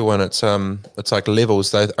a tricky one. It's like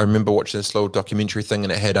levels. I remember watching this little documentary thing,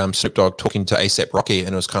 and it had Snoop Dogg talking to ASAP Rocky,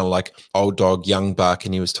 and it was kind of like old dog, young buck,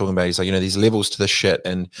 and he was talking about, he's like, you know, these levels to this shit,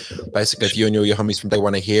 and basically if you and your homies from day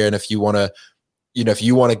one are here, and if you want to, you know, if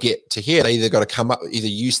you want to get to here, they either got to come up, either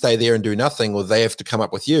you stay there and do nothing, or they have to come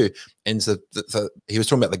up with you. And so he was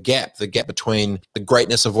talking about the gap between the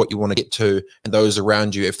greatness of what you want to get to and those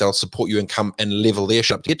around you, if they'll support you and come and level their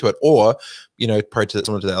shit up to get to it. Or, you know,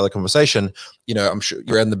 similar to the other conversation, you know, I'm sure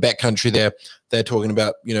you're in the back country there, they're talking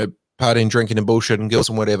about, you know, partying, drinking and bullshit and girls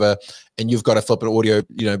and whatever, and you've got to flip an audio,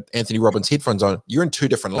 you know, Anthony Robbins headphones on. You're in two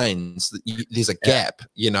different lanes. There's a gap,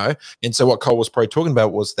 you know. And so what Cole was probably talking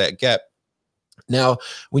about was that gap. Now,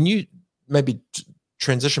 when you maybe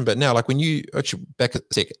transition, but now, like when you actually back a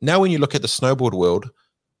second, now when you look at the snowboard world,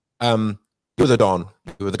 you're the Don,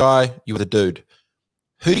 you were the guy, you were the dude.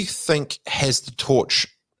 Who do you think has the torch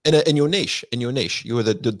in your niche? You were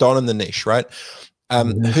the Don in the niche, right?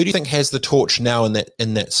 Who do you think has the torch now in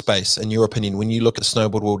that space, in your opinion, when you look at the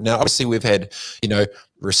snowboard world now? Obviously, we've had, you know,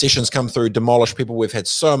 recessions come through, demolish people. We've had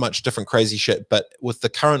so much different crazy shit. But with the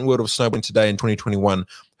current world of snowboarding today in 2021,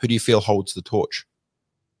 who do you feel holds the torch?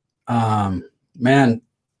 Man,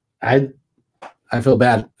 I feel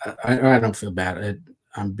bad. I don't feel bad.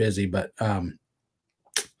 I'm busy, but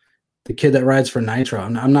the kid that rides for Nitro,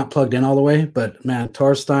 I'm not plugged in all the way, but man,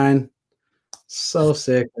 Torstein, so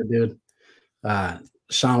sick, dude.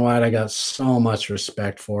 Shaun White, I got so much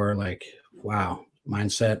respect for. Like, wow,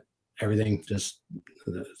 mindset, everything, just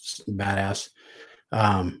badass.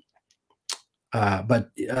 But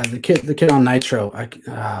the kid on Nitro, I'm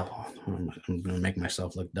gonna make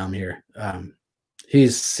myself look dumb here.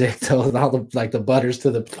 He's sick though, with all the butters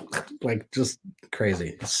to the, like, just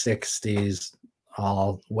crazy 60s,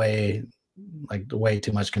 all way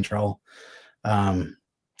too much control.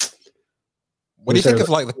 What do you think of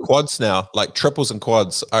like the quads now, like triples and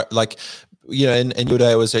quads? Like, you know, in your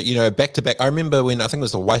day, was it, you know, back to back? I remember when, I think it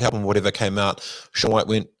was the White Album, whatever came out, Shaun White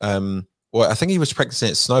went, well, I think he was practicing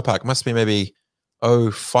at Snowpark. It must be maybe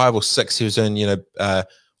 05 or 06. He was in, you know,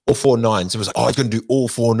 all 4 nines. It was like, oh, he's going to do all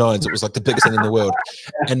 4 nines. It was like the biggest thing in the world.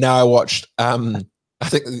 And now I watched, I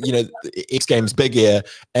think, you know, X Games Big Air,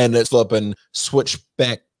 and it's flipping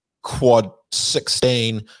switchback quad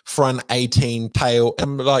 16, front 18, tail.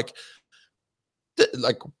 And I'm like,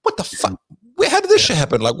 what the fuck? How did this shit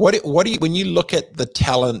happen? Like, what do you, when you look at the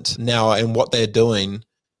talent now and what they're doing,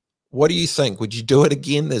 what do you think? Would you do it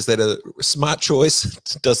again? Is that a smart choice?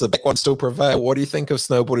 Does the back one still prevail? What do you think of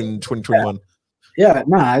snowboarding in 2021? Yeah,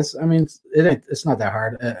 no, I mean, it's not that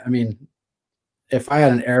hard. I mean, if I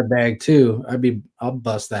had an airbag too, I'll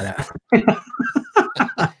bust that out.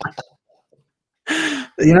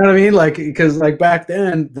 You know what I mean? Like, because like back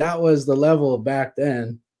then, that was the level back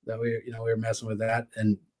then that we were messing with that,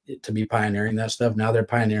 and to be pioneering that stuff. Now they're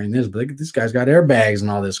pioneering this, but this guy's got airbags and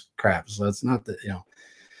all this crap. So it's not that, you know,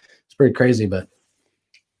 it's pretty crazy, but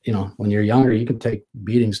you know, when you're younger, you can take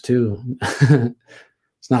beatings too.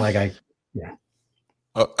 It's not like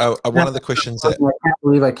one of the questions that I can't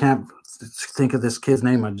believe I can't think of this kid's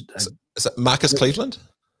name. Is it Marcus Cleveland?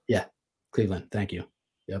 Yeah, Cleveland. Thank you.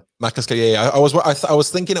 Yep. Marcus, yeah. I was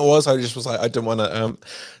thinking it was. I just was like, I didn't want to.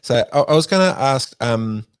 So I was going to ask.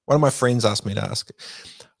 One of my friends asked me to ask,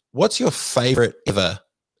 what's your favorite ever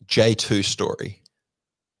J2 story?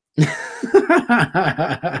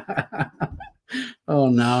 Oh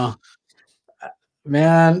no,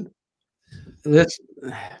 man! There's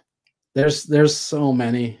so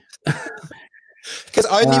many. Because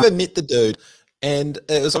I never met the dude, and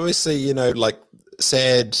it was obviously, you know, like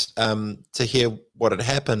sad to hear what had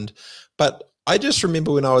happened. But I just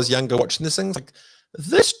remember when I was younger watching this thing, like,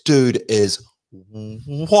 this dude is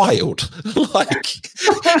wild. Like,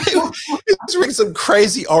 he was wearing some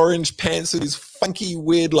crazy orange pants and these funky,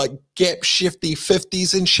 weird, like gap shifty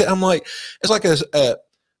 50s and shit. I'm like, it's like a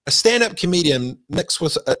stand-up comedian mixed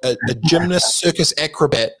with a gymnast, circus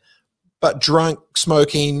acrobat, but drunk,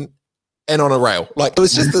 smoking, and on a rail. Like, it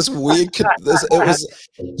was just this weird.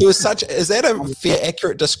 It was such. Is that a fair,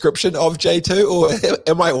 accurate description of J2, or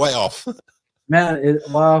am I way off? Man,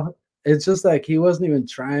 it's just like he wasn't even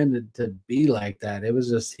trying to be like that. It was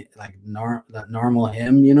just like normal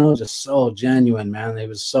him, you know, just so genuine, man. He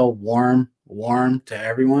was so warm to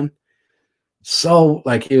everyone. So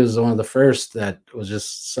like he was one of the first that was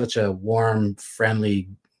just such a warm, friendly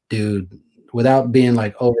dude, without being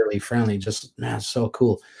like overly friendly, just man, so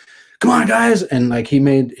cool. Come on, guys. And like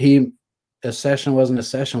a session wasn't a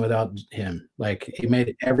session without him. Like he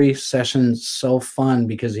made every session so fun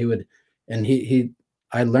because he would, and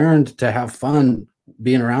I learned to have fun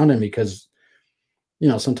being around him because, you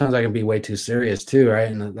know, sometimes I can be way too serious too.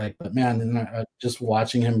 Right. And like, but man, just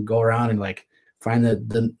watching him go around and like find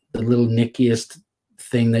the little nickiest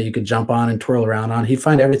thing that you could jump on and twirl around on. He'd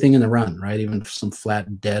find everything in the run, right? Even some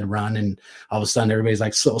flat dead run. And all of a sudden everybody's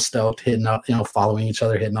like so stoked, hitting up, you know, following each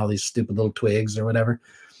other, hitting all these stupid little twigs or whatever.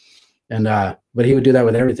 And but he would do that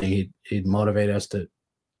with everything. He'd motivate us to,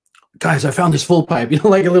 guys, I found this full pipe, you know,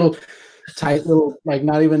 like a little tight little, like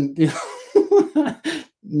not even, you know,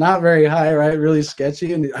 not very high, right? Really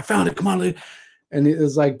sketchy. And I found it, come on. And it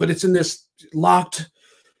was like, but it's in this locked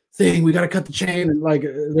thing. We got to cut the chain. And like,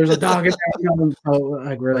 there's a dog in there. You know? So,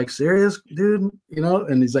 like, we're like, serious, dude? You know?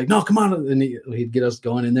 And he's like, no, come on. And he'd get us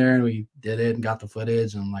going in there and we did it and got the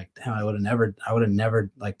footage. And I'm like, damn, I would have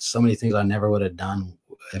never, like so many things I never would have done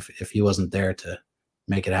if he wasn't there to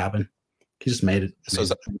make it happen. He just made it. So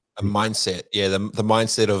it's a mindset. Yeah. The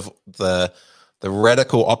mindset of the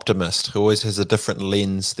radical optimist who always has a different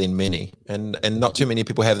lens than many. And not too many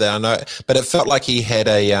people have that. I know, but it felt like he had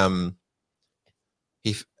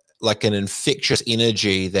like an infectious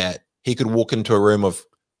energy that he could walk into a room of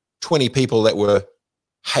 20 people that were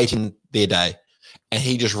hating their day and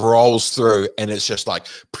he just rolls through and it's just like,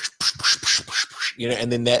 you know,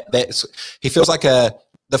 and then that's, he feels like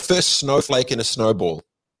the first snowflake in a snowball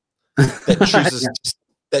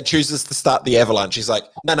that chooses to start the avalanche. He's like,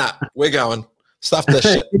 no, we're going, stuff this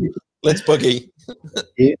shit. Let's boogie.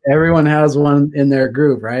 Everyone has one in their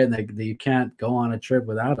group, right? And you can't go on a trip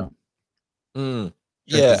without them.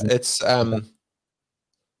 Yeah, it's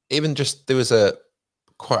even just there was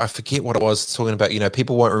I forget what it was talking about. You know,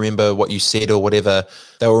 people won't remember what you said or whatever.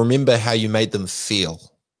 They'll remember how you made them feel.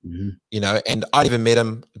 Mm-hmm. You know, and I even met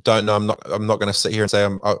him. Don't know. I'm not going to sit here and say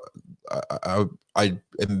I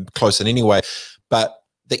am close in any way. But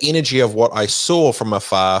the energy of what I saw from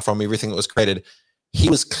afar, from everything that was created, he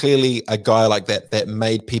was clearly a guy like that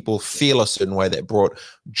made people feel a certain way, that brought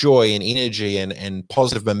joy and energy and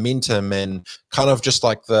positive momentum and kind of just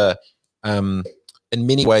like in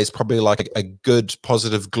many ways, probably like a good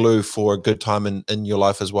positive glue for a good time in your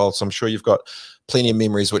life as well. So I'm sure you've got plenty of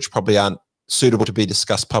memories which probably aren't suitable to be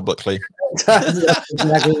discussed publicly. That's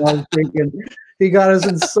exactly what I was thinking. He got us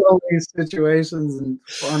in so many situations and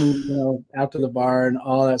fun, you know, after the bar and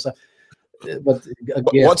all that stuff. But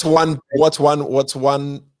again, what's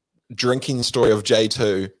one drinking story of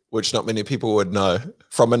J2 which not many people would know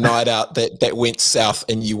from a night out that went south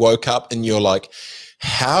and you woke up and you're like,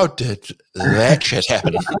 how did that shit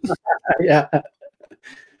happen? Yeah.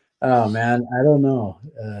 Oh man, I don't know.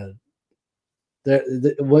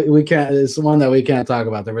 We can't. It's one that we can't talk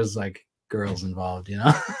about. There was like girls involved, you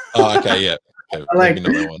know. Oh, okay, yeah. Okay, like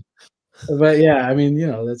another one. But yeah, I mean, you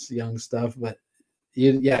know, that's young stuff. But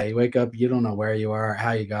you wake up, you don't know where you are,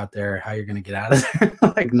 how you got there, how you're gonna get out of there.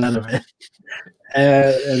 Like none of it.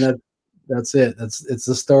 And that's it. It's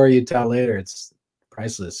the story you tell later. It's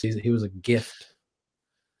priceless. He was a gift.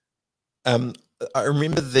 I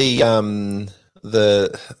remember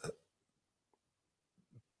the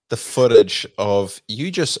footage of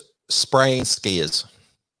you just spraying skiers.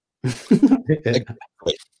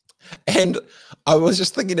 And I was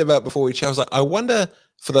just thinking about before we chat, I was like, I wonder,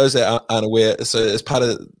 for those that aren't aware, so as part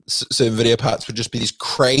of certain video parts would just be these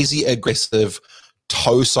crazy aggressive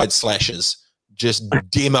toe side slashes, just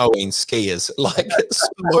demoing skiers, like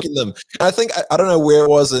smoking them. And I think, I don't know where it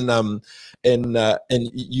was in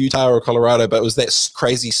Utah or Colorado, but it was that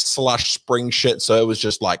crazy slush spring shit. So it was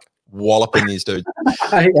just like walloping these dudes.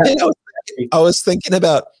 I was thinking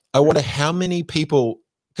about, I wonder how many people,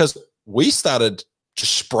 because we started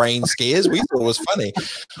just spraying skiers. We thought it was funny. I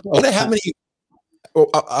wonder how many,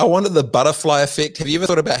 I wonder the butterfly effect. Have you ever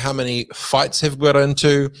thought about how many fights have got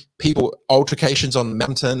into, people, altercations on the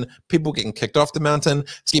mountain, people getting kicked off the mountain,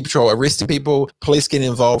 ski patrol arresting people, police getting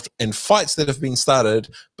involved, and fights that have been started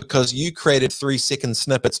because you created 3-second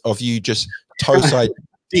snippets of you just toe-side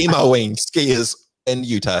demoing skiers in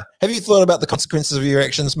Utah. Have you thought about the consequences of your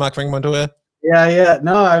actions, Mark Frank Montoya? Yeah.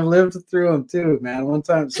 No, I've lived through them too, man. One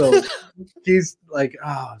time, so he's like,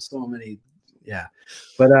 so many. Yeah,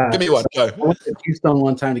 but give me one. Go. I went to Keystone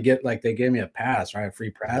one time to get, like, they gave me a pass, right, a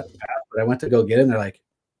free pass. But I went to go get it, and they're like,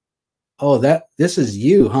 "Oh, this is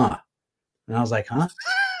you, huh?" And I was like, "Huh?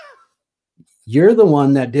 You're the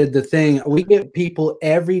one that did the thing." We get people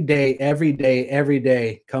every day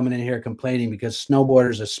coming in here complaining because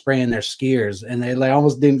snowboarders are spraying their skiers, and they like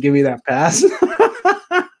almost didn't give me that pass.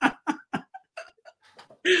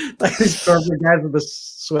 Like these corporate guys with the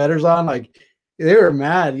sweaters on, like they were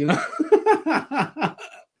mad, you know.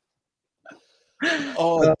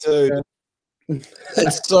 Oh, dude. And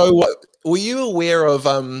so what were you aware of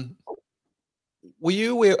aware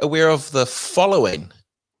of the following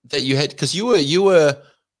that you had, because you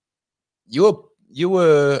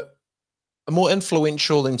were more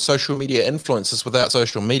influential than social media influencers without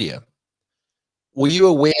social media? Were you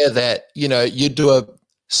aware that, you know, you do a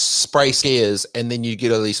spray scares and then you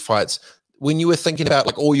get all these fights? When you were thinking about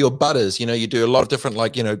like all your butters, you know, you do a lot of different,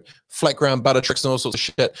 like, you know, flat ground butter tricks and all sorts of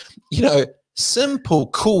shit, you know, simple,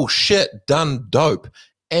 cool shit done dope.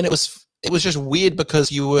 And it was just weird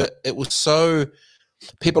because it was so,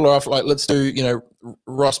 people are off like, let's do, you know,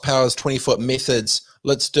 Ross Powers 20-foot methods.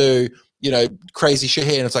 Let's do, you know, crazy shit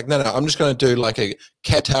here. And it's like, no, I'm just going to do like a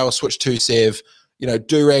cat tail switch 2 sev, you know,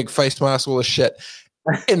 do-rag face mask, all this shit.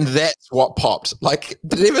 And that's what popped. Like,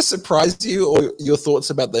 did it ever surprise you, or your thoughts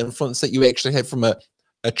about the influence that you actually had from a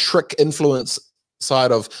trick influence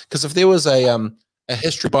side of, because if there was a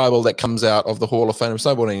history Bible that comes out of the Hall of Fame of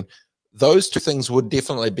snowboarding, those two things would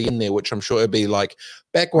definitely be in there, which I'm sure would be like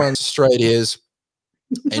back ones, straight ears,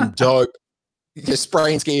 and dope,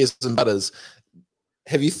 spraying skiers and butters.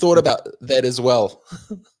 Have you thought about that as well?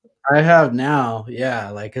 I have now, yeah,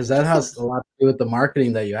 like, because that has a lot to do with the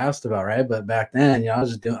marketing that you asked about, right? But back then, you know, I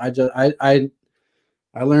was just doing, I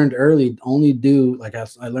learned early, only do, like, I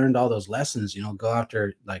learned all those lessons, you know, go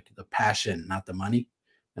after like the passion, not the money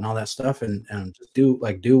and all that stuff, and just do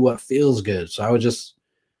what feels good. So I would just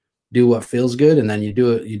do what feels good, and then you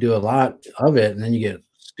do a lot of it, and then you get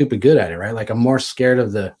stupid good at it, right? Like, I'm more scared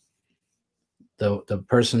of the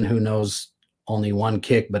person who knows only one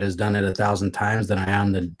kick but has done it 1,000 times than I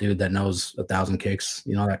am the dude that knows 1,000 kicks,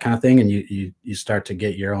 you know, that kind of thing. And you start to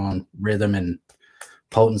get your own rhythm and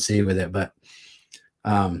potency with it. But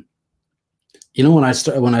you know, when I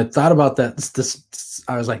thought about that, this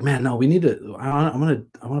I was like, man, no, we need to, I want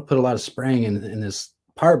to put a lot of spraying in this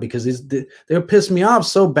part, because they would piss me off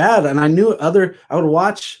so bad. And I knew I would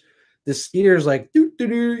watch the skiers like you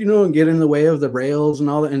know, and get in the way of the rails and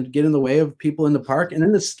all that, and get in the way of people in the park. And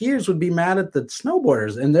then the skiers would be mad at the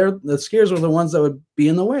snowboarders, and the skiers were the ones that would be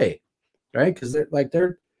in the way, right? Because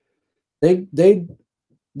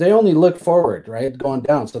they only look forward, right, going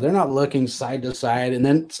down, so they're not looking side to side. And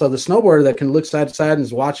then so the snowboarder that can look side to side and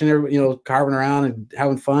is watching everybody, you know, carving around and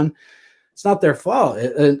having fun, it's not their fault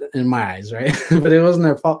in my eyes, right? But it wasn't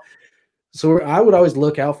their fault. So I would always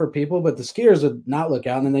look out for people, but the skiers would not look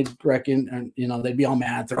out, and then they'd reckon, and you know, they'd be all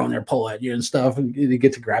mad, throwing their pole at you and stuff, and you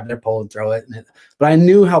get to grab their pole and throw it. But I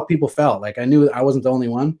knew how people felt. Like, I knew I wasn't the only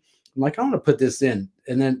one. I'm like, I want to put this in,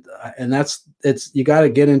 and you got to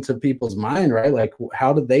get into people's mind, right? Like,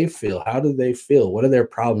 how do they feel? How do they feel? What are their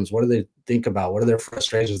problems? What do they think about? What are their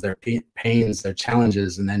frustrations, their pains, their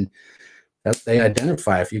challenges? And then that they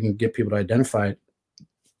identify. If you can get people to identify,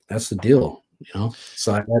 that's the deal. You know,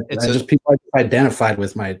 so people identified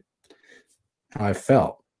with how I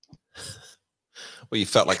felt. Well, you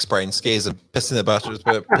felt like spraying skiers and pissing the bastards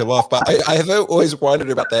people off. But I have always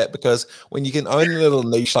wondered about that, because when you can own a little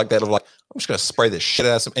niche like that of like, I'm just going to spray the shit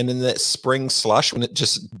out of them, and then that spring slush, when it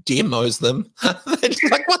just demos them, they're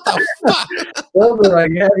just like, what the fuck? Those are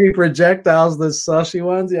like heavy projectiles, the slushy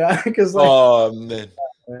ones, yeah. Because like, oh man,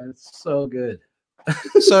 it's so good.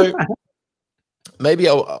 So maybe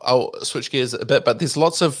I'll switch gears a bit, but there's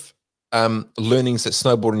lots of learnings that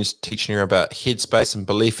snowboarding is teaching you about headspace and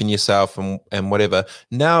belief in yourself and whatever.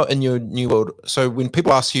 Now in your new world, so when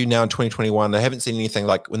people ask you now in 2021, they haven't seen anything,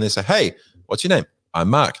 like when they say, hey, what's your name? I'm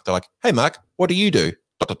Mark. They're like, hey, Mark, what do you do? ...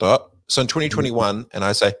 So in 2021, and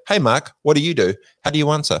I say, hey, Mark, what do you do? How do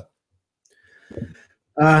you answer?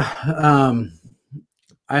 I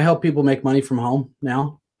help people make money from home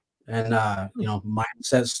now, and you know,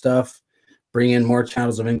 mindset stuff. Bring in more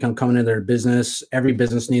channels of income coming into their business. Every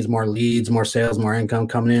business needs more leads, more sales, more income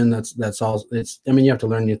coming in. That's all. I mean, you have to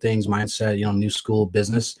learn new things, mindset, you know, new school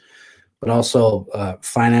business, but also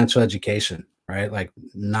financial education, right? Like,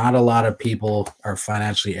 not a lot of people are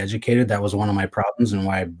financially educated. That was one of my problems, and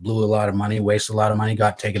why I blew a lot of money, wasted a lot of money,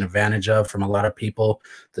 got taken advantage of from a lot of people.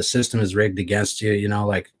 The system is rigged against you, you know,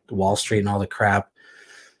 like Wall Street and all the crap.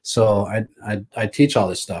 So I teach all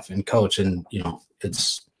this stuff and coach, and you know,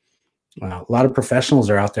 it's, a lot of professionals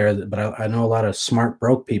are out there, but I know a lot of smart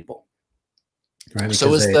broke people. Right?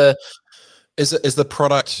 So is the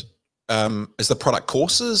product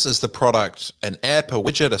courses? Is the product an app, a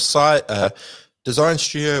widget, a site, a design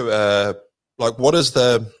studio? Like, what is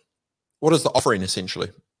the offering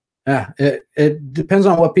essentially? Yeah, it depends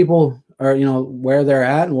on what people or, you know, where they're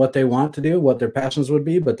at and what they want to do, what their passions would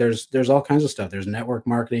be. But there's all kinds of stuff. There's network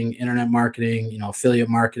marketing, internet marketing, you know, affiliate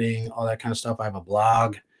marketing, all that kind of stuff. I have a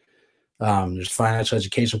blog. There's financial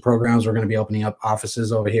education programs. We're going to be opening up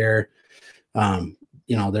offices over here.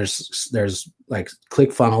 You know, there's like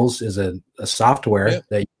ClickFunnels is a software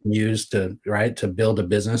that you can use to build a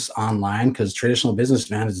business online, because traditional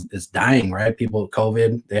business, man, is dying, right? People with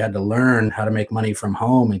COVID, they had to learn how to make money from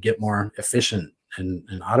home and get more efficient and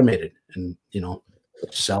automated, and, you know,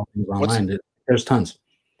 sell things online. There's tons.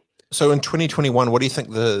 So in 2021, what do you think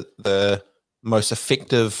the most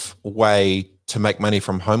effective way to make money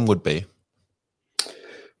from home would be?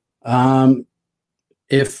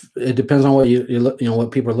 If it depends on what you know,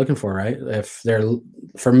 what people are looking for, right? If they're,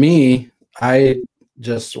 for me, I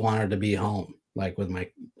just wanted to be home, like with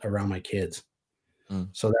around my kids.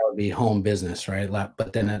 So that would be home business, right?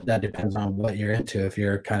 But then that depends on what you're into. If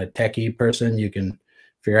you're a kind of techie person, you can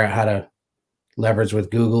figure out how to leverage with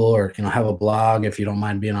Google, or, you know, have a blog. If you don't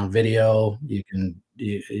mind being on video, you can.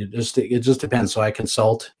 It just depends. So I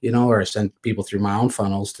consult, you know, or send people through my own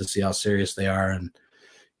funnels to see how serious they are, and,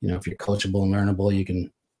 you know, if you're coachable and learnable, you can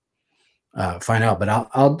find out. But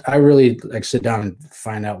I really like sit down and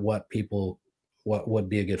find out what would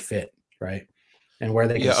be a good fit, right? And where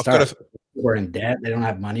they can start. We're in debt, they don't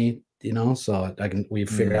have money, you know, so we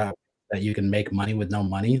figured out that you can make money with no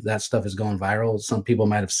money. That stuff is going viral. Some people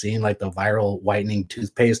might have seen like the viral whitening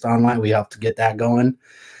toothpaste online. We helped to get that going,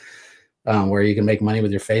 where you can make money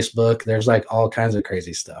with your Facebook. There's like all kinds of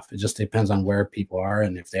crazy stuff. It just depends on where people are,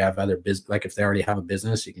 and if they have other business. Like if they already have a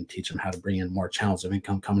business, you can teach them how to bring in more channels of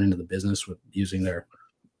income coming into the business with using their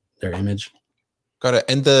image. Got it.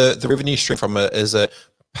 And the revenue stream from it, is it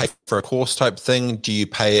pay for a course type thing? Do you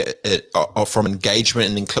pay it from engagement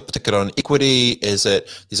and then clip the ticket on equity? Is it,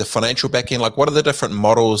 there's a financial backing? Like, what are the different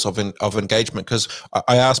models of engagement? Because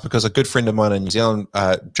I asked because a good friend of mine in New Zealand,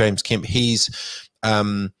 James Kemp, he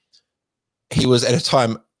was at a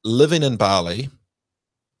time living in Bali,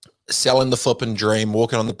 selling the flipping dream,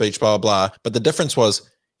 walking on the beach, blah, blah, blah. But the difference was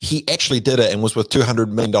he actually did it and was with $200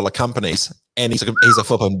 million companies, and he's a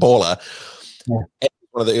flipping baller. Yeah.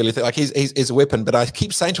 One of the early things, like he's a weapon. But I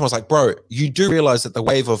keep saying to him, I was like, bro, you do realize that the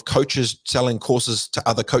wave of coaches selling courses to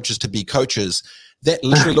other coaches to be coaches, that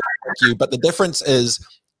literally looks like you. But the difference is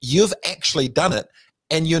you've actually done it,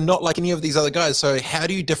 and you're not like any of these other guys. So how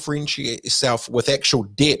do you differentiate yourself with actual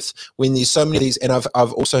depth when there's so many of these? And I've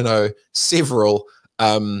also know several,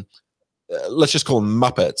 let's just call them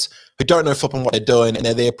Muppets, who don't know flipping what they're doing, and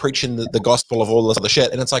they're preaching the gospel of all this other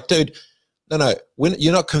shit. And it's like, dude, no, when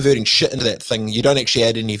you're not converting shit into that thing, you don't actually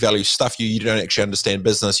add any value stuff. You don't actually understand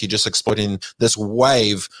business. You're just exploiting this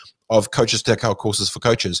wave of coaches take our courses for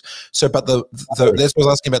coaches. So, but that's what I was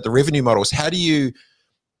asking about the revenue models. How do you,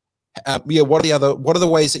 what are the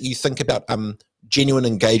ways that you think about genuine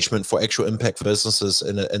engagement for actual impact for businesses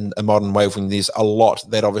in a modern wave when there's a lot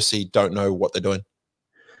that obviously don't know what they're doing?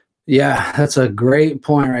 Yeah, that's a great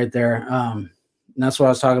point right there. And that's what I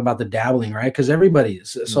was talking about, the dabbling, right? Because everybody,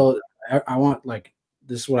 so I want, like,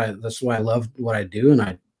 this is why I love what I do. And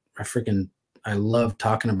I love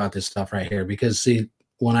talking about this stuff right here, because see,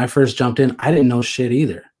 when I first jumped in, I didn't know shit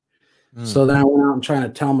either. So then I went out and trying to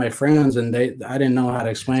tell my friends, and I didn't know how to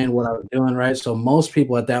explain what I was doing, right? So most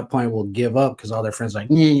people at that point will give up because all their friends are like,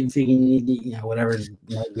 you know, whatever,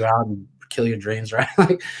 go out and kill your dreams, right?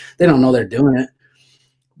 Like, they don't know they're doing it.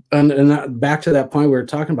 And back to that point we were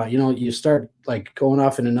talking about, you know, you start like going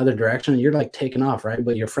off in another direction, and you're like taking off, right?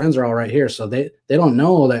 But your friends are all right here, so they don't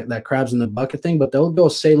know that crabs in the bucket thing, but they'll go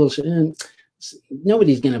say little shit,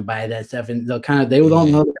 nobody's gonna buy that stuff, and they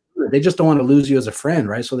don't know. They just don't want to lose you as a friend,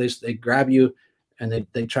 right? So they grab you, and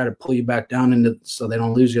they try to pull you back down so they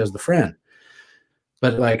don't lose you as the friend.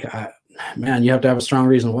 But like, man, you have to have a strong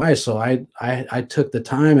reason why. So I took the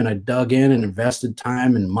time, and I dug in and invested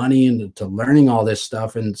time and money into learning all this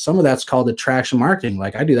stuff. And some of that's called attraction marketing.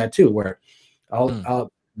 Like, I do that too, where the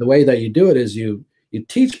way that you do it is you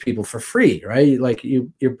teach people for free, right? Like,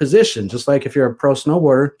 you're positioned, just like if you're a pro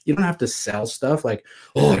snowboarder, you don't have to sell stuff like,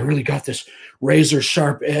 oh, I really got this razor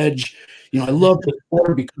sharp edge. You know, I love the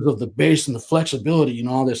sport because of the base and the flexibility, you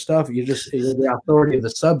know, all this stuff. You're the authority of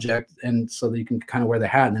the subject. And so that you can kind of wear the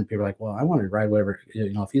hat. And then people are like, well, I want to ride whatever,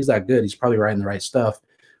 you know, if he's that good, he's probably riding the right stuff.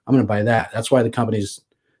 I'm going to buy that. That's why the companies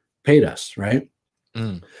paid us, right?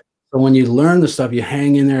 So when you learn the stuff, you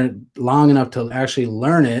hang in there long enough to actually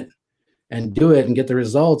learn it and do it and get the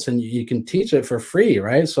results, and you can teach it for free,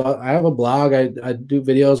 right? So I have a blog, I do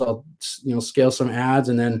videos, I'll, you know, scale some ads,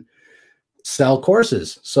 and then sell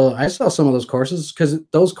courses. So I sell some of those courses because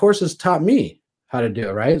those courses taught me how to do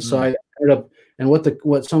it, right? So I ended up, and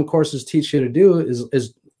what some courses teach you to do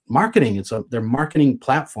is marketing. They're marketing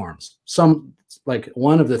platforms. Some, like,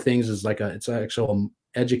 one of the things is like it's an actual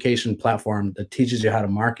education platform that teaches you how to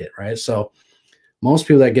market, right? So most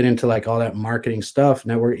people that get into like all that marketing stuff,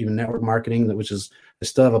 network marketing, which is, I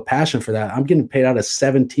still have a passion for that. I'm getting paid out of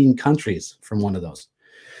 17 countries from one of those.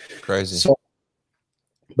 Crazy. So,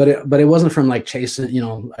 but it wasn't from like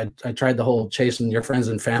chasing, I tried the whole chasing your friends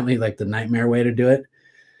and family, like the nightmare way to do it.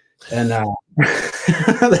 And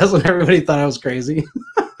that's when everybody thought I was crazy.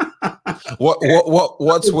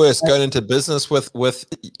 What's worse, going into business with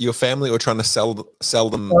your family or trying to sell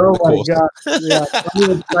them the course? God. Yeah, don't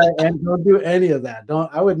even try, and don't do any of that.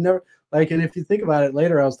 I would never, like, and if you think about it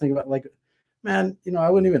later, I was thinking about, like, man, I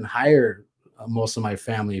wouldn't even hire most of my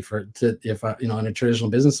family if I, in a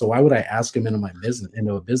traditional business. So why would I ask them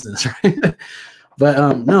into a business, right?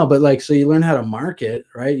 But no, but like, so you learn how to market,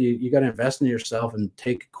 right? You got to invest in yourself and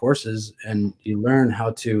take courses, and you learn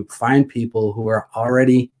how to find people who are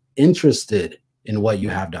already interested in what you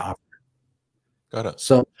have to offer. Got it.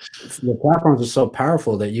 So the platforms are so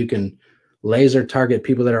powerful that you can laser target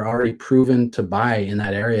people that are already proven to buy in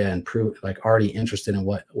that area and like already interested in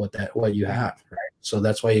what you have, right? So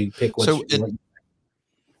that's why you pick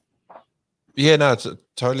yeah, no,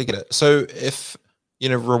 totally get it. So if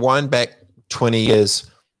rewind back 20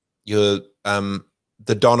 years, you're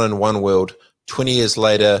the Don in one world. 20 years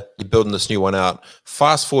later, you're building this new one out.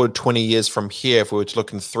 Fast forward 20 years from here, if we were to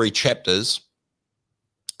look in 3 chapters,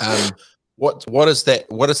 what does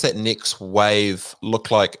that next wave look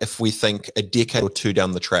like if we think a decade or 2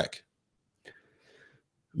 down the track?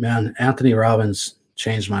 Man, Anthony Robbins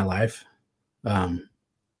changed my life,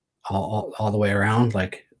 all the way around.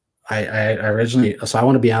 Like, I originally, so I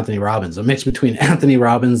want to be Anthony Robbins, a mix between Anthony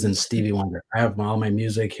Robbins and Stevie Wonder. I have all my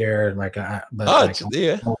music here, like, I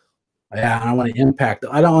want to impact.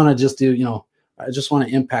 I don't want to just do, I just want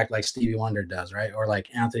to impact like Stevie Wonder does, right? Or like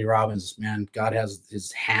Anthony Robbins, man, God has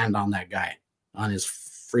his hand on that guy, on his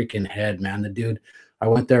freaking head, man. The dude, I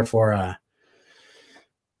went there for,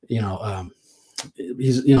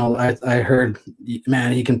 he's, I heard,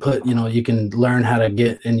 man, he can put, you can learn how to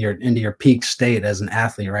get into your peak state as an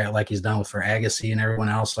athlete, right? Like he's done for Agassi and everyone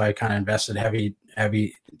else. So I kind of invested heavy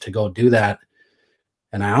to go do that.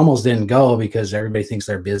 And I almost didn't go because everybody thinks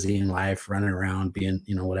they're busy in life, running around, being,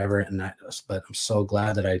 whatever. But I'm so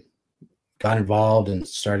glad that I got involved and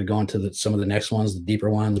started going to some of the next ones, the deeper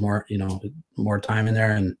ones, more, more time in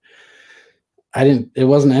there. And it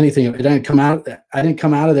wasn't anything. I didn't come out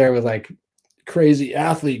of there with like crazy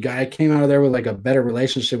athlete guy. I came out of there with like a better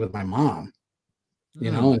relationship with my mom,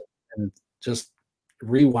 and just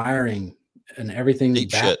rewiring and everything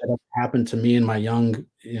that happened to me in my younger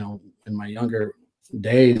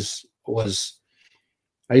days was,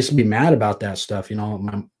 I used to be mad about that stuff. My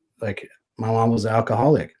mom was an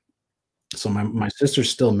alcoholic. So my sister's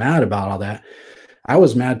still mad about all that. I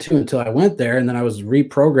was mad too until I went there, and then I was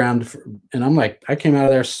reprogrammed. And I'm like, I came out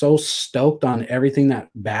of there so stoked on everything that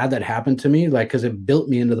bad that happened to me, like, because it built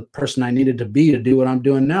me into the person I needed to be to do what I'm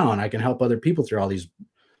doing now. And I can help other people through all these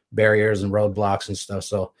barriers and roadblocks and stuff.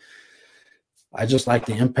 So I just like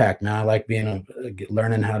the impact, man. I like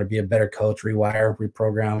learning how to be a better coach, rewire,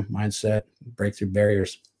 reprogram mindset, break through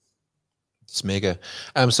barriers. It's mega.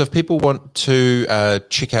 So if people want to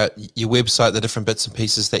check out your website, the different bits and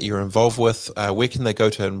pieces that you're involved with, where can they go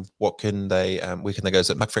to, and where can they go? Is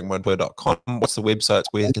it markfrankmontoya.com? What's the website?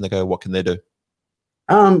 Where can they go? What can they do?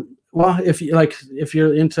 Well, if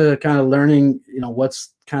you're into kind of learning,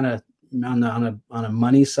 what's kind of on a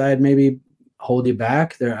money side, maybe hold you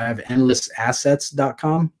back there, I have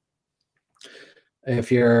endlessassets.com.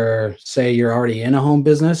 If you're already in a home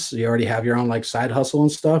business, you already have your own like side hustle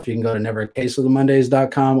and stuff, you can go to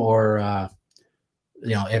neveracaseofthemondays.com, or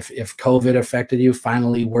if COVID affected you,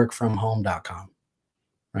 finallyworkfromhome.com,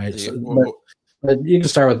 right? Yeah. But you can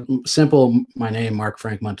start with simple, my name, Mark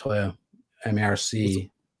Frank Montoya,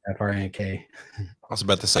 MARCFRANK. I was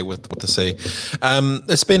about to say what to say.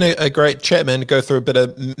 It's been a great chat, man. Go through a bit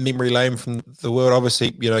of memory lane from the world.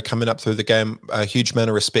 Obviously, coming up through the game, a huge amount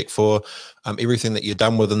of respect for everything that you've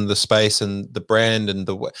done within the space and the brand, and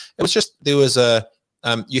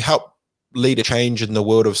you helped lead a change in the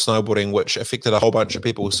world of snowboarding, which affected a whole bunch of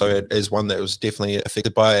people. So it is one that was definitely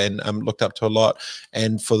affected by and looked up to a lot.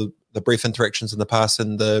 And for the brief interactions in the past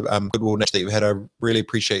and the goodwill that you've had, I really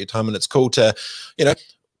appreciate your time. And it's cool to,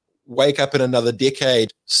 wake up in another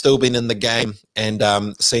decade, still been in the game, and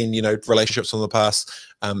seeing relationships from the past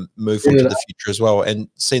move into the future as well, and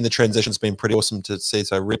seeing the transition's been pretty awesome to see.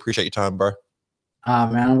 So I really appreciate your time, bro.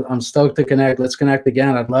 Man, I'm stoked to connect. Let's connect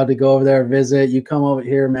again. I'd love to go over there, visit. You come over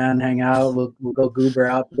here, man, hang out. We'll go goober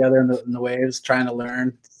out together in the waves, trying to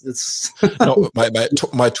learn. It's no, my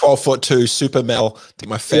 12'2" super Mel. Take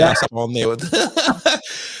my fat ass up on there.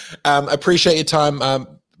 Appreciate your time,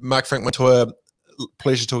 Mark Frank Montoya.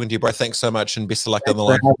 Pleasure talking to you, bro. Thanks so much, and best of luck on the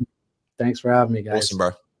line. Thanks for having me, guys. Awesome,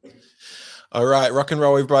 bro. All right, rock and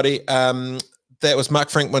roll, everybody. That was Mark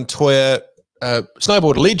Frank Montoya,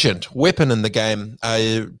 snowboard legend, weapon in the game.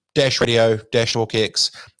 Dash Radio, Dash Talk X.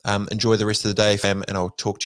 Enjoy the rest of the day, fam, and I'll talk to you.